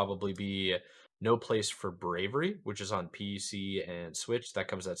one would probably be No Place for Bravery, which is on PC and Switch. That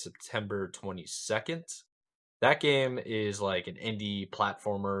comes out September 22nd. That game is like an indie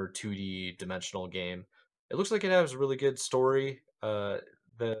platformer, 2D dimensional game. It looks like it has a really good story.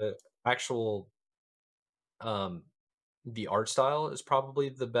 The actual um the art style is probably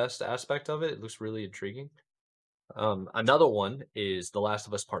the best aspect of it. It looks really intriguing. Another one is The Last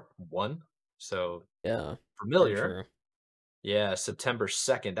of Us Part 1. So Yeah, for familiar. sure. Yeah, September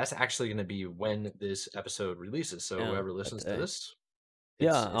 2nd. That's actually going to be when this episode releases. So Yeah, whoever that listens to day. this,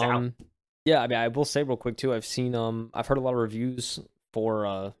 Yeah, it's out. yeah, I mean I will say real quick too, I've heard a lot of reviews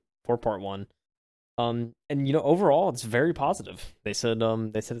for part one. And overall it's very positive. They said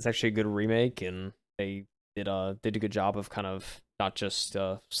it's actually a good remake, and they did a good job of kind of not just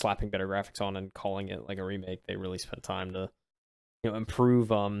slapping better graphics on and calling it like a remake. They really spent time to improve.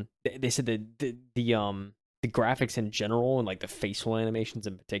 They said that the graphics in general and like the facial animations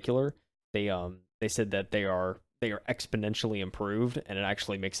in particular, they said that they are exponentially improved, and it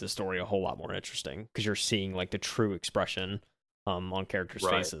actually makes the story a whole lot more interesting because you're seeing like the true expression on characters'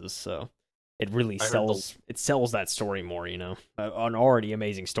 Right. faces. So it really I heard the sells that story more. An already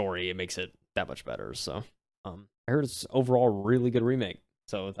amazing story, it makes it that much better. So I heard it's overall a really good remake.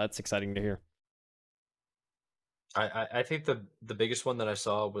 So that's exciting to hear. I think the biggest one that I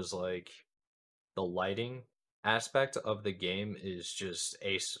saw was like the lighting aspect of the game is just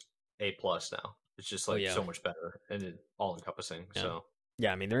A plus now. It's just Oh like yeah, so much better and all encompassing. yeah. So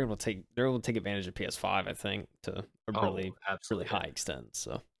Yeah, I mean they're able to take advantage of PS5, I think, to a oh, really absolutely. high extent.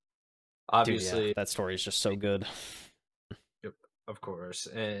 So, dude, yeah, Obviously, that story is just so good. yep, of course.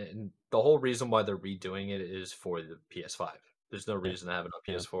 And the whole reason why they're redoing it is for the PS5. There's no Yeah, reason to have it on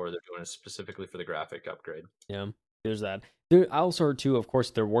yeah, PS4. They're doing it specifically for the graphic upgrade. yeah. There's that. I also heard too. Of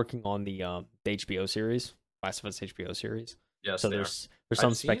course, they're working on the HBO series, Last of Us HBO series. Yes, So they are. there's I've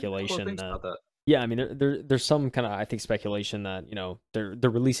some seen a couple of speculation things that about that. yeah, I mean there's some kind of I think speculation that they're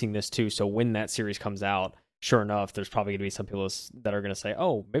releasing this too. So when that series comes out, sure enough, there's probably gonna be some people that are gonna say,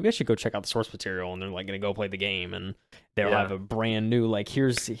 oh, maybe I should go check out the source material, and they're like gonna go play the game, and they'll have Yeah. a brand new like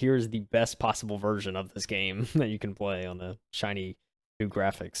here's the best possible version of this game that you can play on the shiny new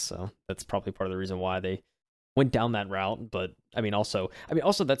graphics. So that's probably part of the reason why went down that route, but I mean also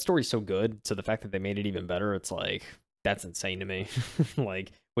that story's so good, so the fact that they made it even better, it's like that's insane to me.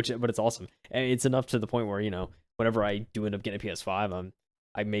 Like but it's awesome. And it's enough to the point where, whenever I do end up getting a PS5,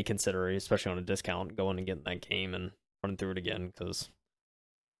 I may consider, especially on a discount, going and getting that game and running through it again because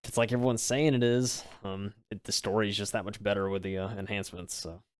it's like everyone's saying it is. The story is just that much better with the enhancements.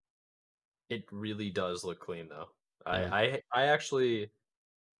 So It really does look clean though. yeah, I actually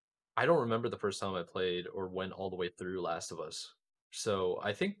I don't remember the first time I played or went all the way through Last of Us. So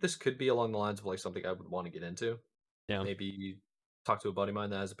I think this could be along the lines of like something I would want to get into. yeah. Maybe talk to a buddy of mine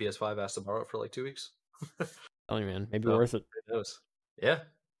that has a PS5, ask to borrow it for like 2 weeks. Tell you, man, maybe So worth it. who knows? Yeah,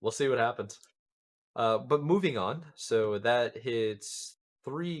 we'll see what happens. But moving on, so that hits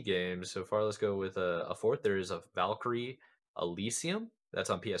 3 games so far. Let's go with a fourth. There is a Valkyrie Elysium that's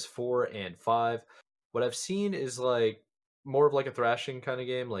on PS4 and 5. What I've seen is like more of like a thrashing kind of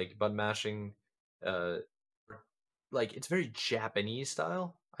game, like button mashing. Uh, like it's very Japanese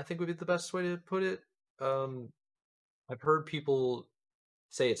style. I think would be the best way to put it. Um, I've heard people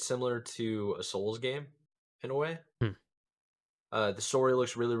say it's similar to a Souls game in a way. Hmm. The story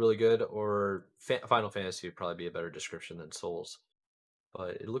looks really, really good, or Final Fantasy would probably be a better description than Souls.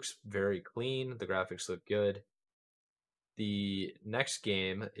 But it looks very clean. The graphics look good. The next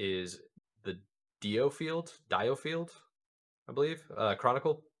game is the Diofield, I believe,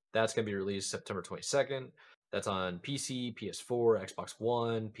 Chronicle. That's going to be released September 22nd. That's on PC, PS4, Xbox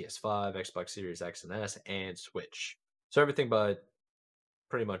One, PS5, Xbox Series X and S, and Switch. So everything but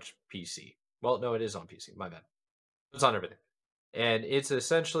pretty much PC. Well, no, it is on PC. My bad. It's on everything. And it's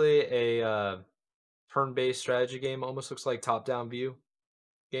essentially a turn-based strategy game. Almost looks like top-down view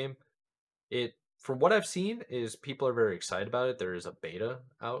game. It, from what I've seen, is people are very excited about it. There is a beta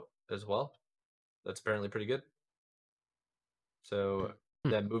out as well. That's apparently pretty good. So Hmm.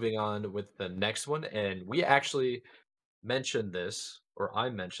 then moving on with the next one, and we actually mentioned this, or I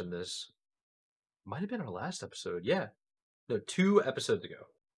mentioned this, might have been our last episode. Yeah, no, 2 episodes ago.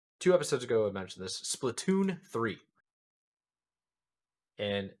 2 episodes ago, I mentioned this Splatoon 3,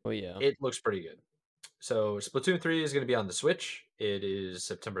 and Oh yeah. it looks pretty good. So Splatoon 3 is going to be on the Switch. It is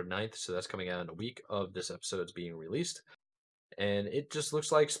September 9th, so that's coming out in a week of this episode's being released. And it just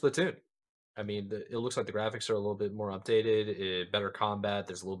looks like Splatoon. I mean, it looks like the graphics are a little bit more updated, better combat.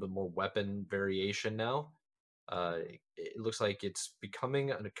 There's a little bit more weapon variation now. It looks like it's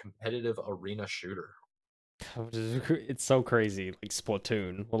becoming a competitive arena shooter. It's so crazy. Like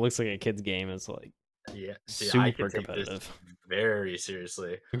Splatoon, what looks like a kid's game is like Yeah, dude, I super could take this competitive. very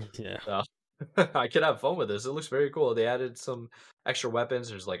seriously. Yeah. So I could have fun with this. It looks very cool. They added some extra weapons.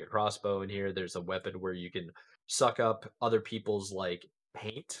 There's like a crossbow in here. There's a weapon where you can suck up other people's like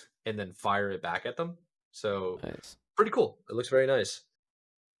paint and then fire it back at them. So Nice. pretty cool. It looks very nice.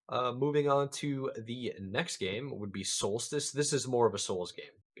 Moving on to the next game would be Solstice. This is more of a Souls game.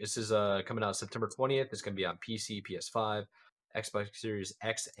 This is coming out September 20th. It's going to be on PC, PS5, Xbox Series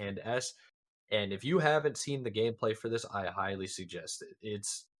X and S. And if you haven't seen the gameplay for this, I highly suggest it.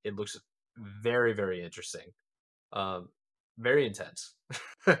 It looks very, very interesting. Um, very intense.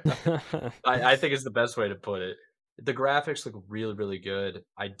 I think is the best way to put it. The graphics look really, really good.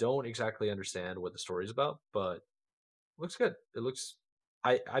 I don't exactly understand what the story's about, but it looks good. It looks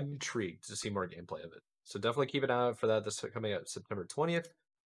I'm intrigued to see more gameplay of it. So definitely keep an eye out for that. This coming out September 20th.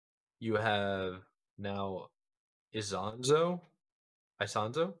 You have now Isanzo, I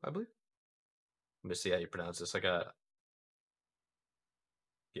believe. Let me see how you pronounce this. I got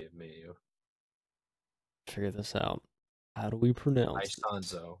give me Figure this out. How do we pronounce this?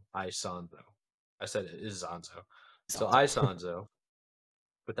 Isanzo. I said it is Zonzo. So Sansa. Isanzo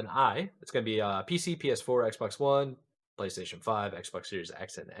with an I. It's going to be PC, PS4, Xbox One, PlayStation 5, Xbox Series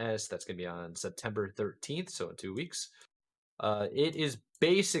X and S. That's going to be on September 13th, so in 2 weeks. It is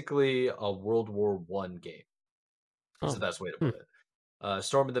basically a World War One game. Is the Oh. best way to Hmm. put it.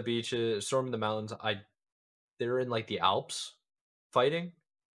 Storming the beaches, storming the mountains. They're in like the Alps fighting.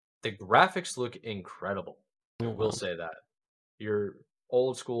 The graphics look incredible. I Oh will wow. say that. Your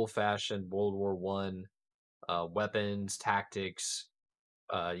old school fashioned World War One weapons, tactics.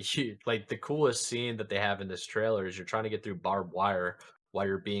 Like the coolest scene that they have in this trailer is you're trying to get through barbed wire while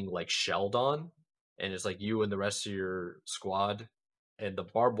you're being like shelled on, and it's like you and the rest of your squad, and the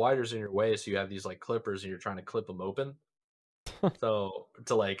barbed wire's in your way, so you have these like clippers, and you're trying to clip them open. So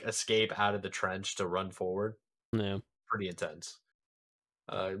to like escape out of the trench to run forward, Yeah. pretty intense.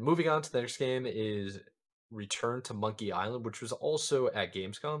 Moving on to the next game is Return to Monkey Island, which was also at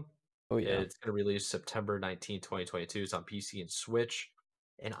Gamescom. Oh yeah. It's going to release September 19th, 2022. It's on PC and Switch.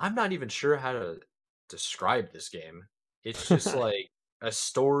 And I'm not even sure how to describe this game. It's just like a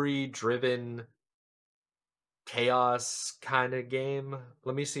story driven. chaos kind of game.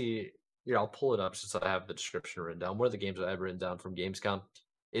 Let me see. Yeah, I'll pull it up since I have the description written down. One of the games I have written down from Gamescom.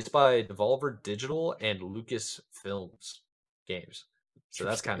 It's by Devolver Digital and Lucas Films Games. So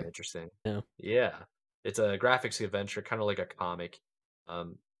that's kind of interesting. Yeah. Yeah. It's a graphics adventure, kind of like a comic.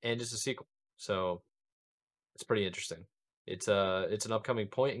 And it's a sequel. So it's pretty interesting. It's an upcoming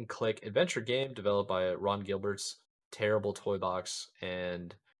point and click adventure game developed by Ron Gilbert's Terrible Toy Box,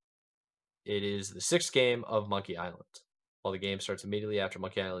 and it is the sixth game of Monkey Island. While the game starts immediately after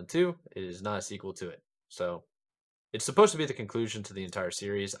Monkey Island 2, it is not a sequel to it. So it's supposed to be the conclusion to the entire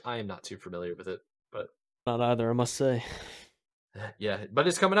series. I am not too familiar with it, but Not either, I must say. yeah, but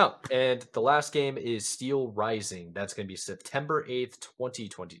it's coming out. And the last game is Steel Rising. That's going to be September 8th,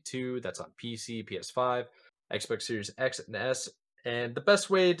 2022. That's on PC, PS5, Xbox Series X and S. And the best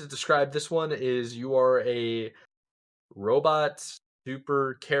way to describe this one is you are a robot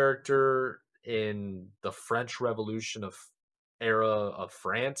super character in the French Revolution of era of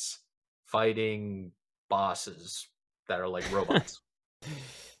France fighting bosses that are like robots.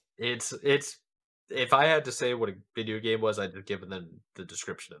 It's if I had to say what a video game was, I'd have given them the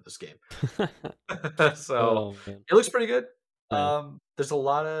description of this game. So Oh, man. it looks pretty good. Yeah. There's a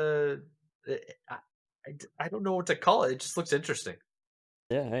lot of I don't know what to call it. It just looks interesting.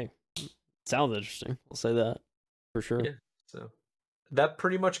 Yeah, hey. Sounds interesting. I'll say that for sure. Yeah. So that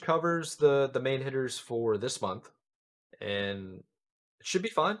pretty much covers the main hitters for this month, and it should be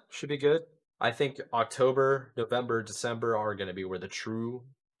fun. Should be good. I think October, November, December are going to be where the true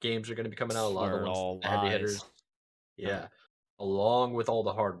games are going to be coming out. A lot of Where the it ones, all the heavy lies. hitters. Yeah. Along with all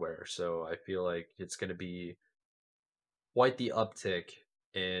the hardware. So I feel like it's going to be quite the uptick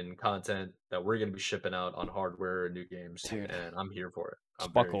in content that we're going to be shipping out on hardware and new games. Dude. And I'm here for it. I'm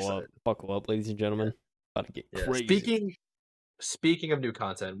Just very buckle excited. up. Buckle up, ladies and gentlemen. About to get Yeah. crazy. Speaking of new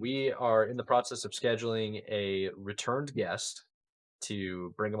content, we are in the process of scheduling a returned guest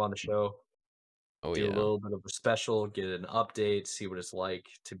to bring him on the show, Oh, do a yeah. little bit of a special, get an update, see what it's like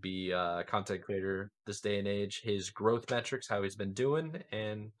to be a content creator this day and age, his growth metrics, how he's been doing,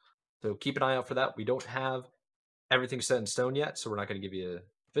 and so keep an eye out for that. We don't have everything set in stone yet, so we're not going to give you an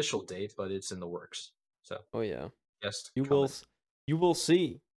official date, but it's in the works. So, Oh, yeah. guest You coming. will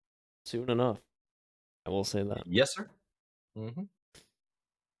see soon enough. I will say that. Yes, sir. Mm-hmm.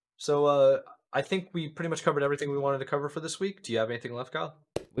 So, I think we pretty much covered everything we wanted to cover for this week. Do you have anything left, Kyle?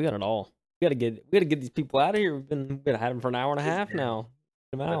 We got it all. We gotta get these people out of here. We've been had them for an hour and a half now.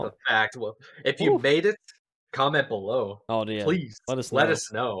 Get 'em That's out. a fact. Well, if you Woo. made it, comment below. Oh, yeah. Please Let us let know.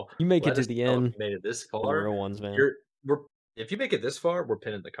 us know. You make Let it to us the know if end. you made it this For the far. real ones, man. We're if you make it this far, we're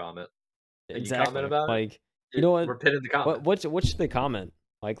pinning the comment. And you Exactly. comment about Like, it, you know what? we're pinning the comment. What should they comment?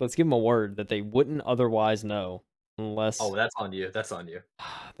 Like, let's give them a word that they wouldn't otherwise know, unless Oh, that's on you. That's on you.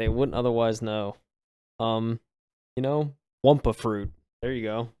 they wouldn't otherwise know. You know, Wumpa fruit. There you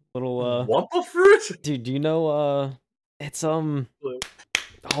go. Little Wumpa fruit? dude, do you know it's oh,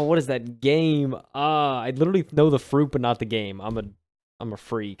 what is that game? I literally know the fruit but not the game. I'm a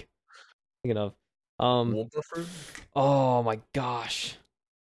freak. Thinking of Wumpa fruit? oh my gosh.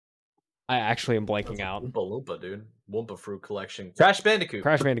 I actually am blanking out. Oompa Loompa, dude. Wumpa fruit collection. Crash Bandicoot.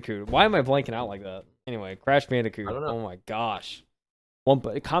 Crash Bandicoot. Why am I blanking out like that? Anyway, Crash Bandicoot. I don't know. Oh my gosh.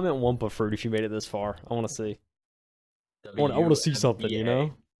 Wumpa. Comment Wumpa fruit if you made it this far. I want to see. I want to see something. You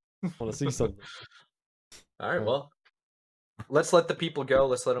know. I want to see something. All right. Well, let's let the people go.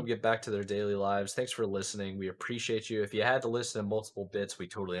 Let's let them get back to their daily lives. Thanks for listening. We appreciate you. If you had to listen in multiple bits, we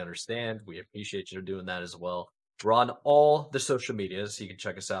totally understand. We appreciate you doing that as well. We're on all the social medias. You can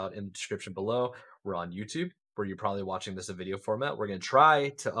check us out in the description below. We're on YouTube, where you're probably watching this in video format. We're going to try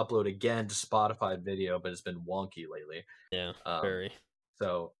to upload again to Spotify video, but it's been wonky lately. Yeah, very.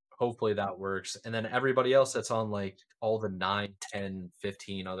 So hopefully that works. And then everybody else that's on like all the 9, 10,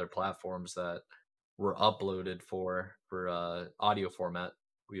 15 other platforms that were uploaded for audio format,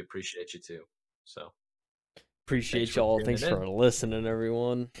 we appreciate you too. So appreciate y'all. Thanks for listening,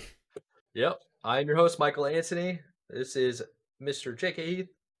 everyone. Yep. I'm your host, Michael Anthony. This is Mr. J.K. Heath,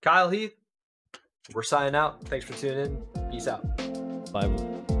 Kyle Heath. We're signing out. Thanks for tuning in. Peace out.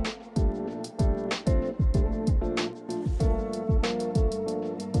 Bye.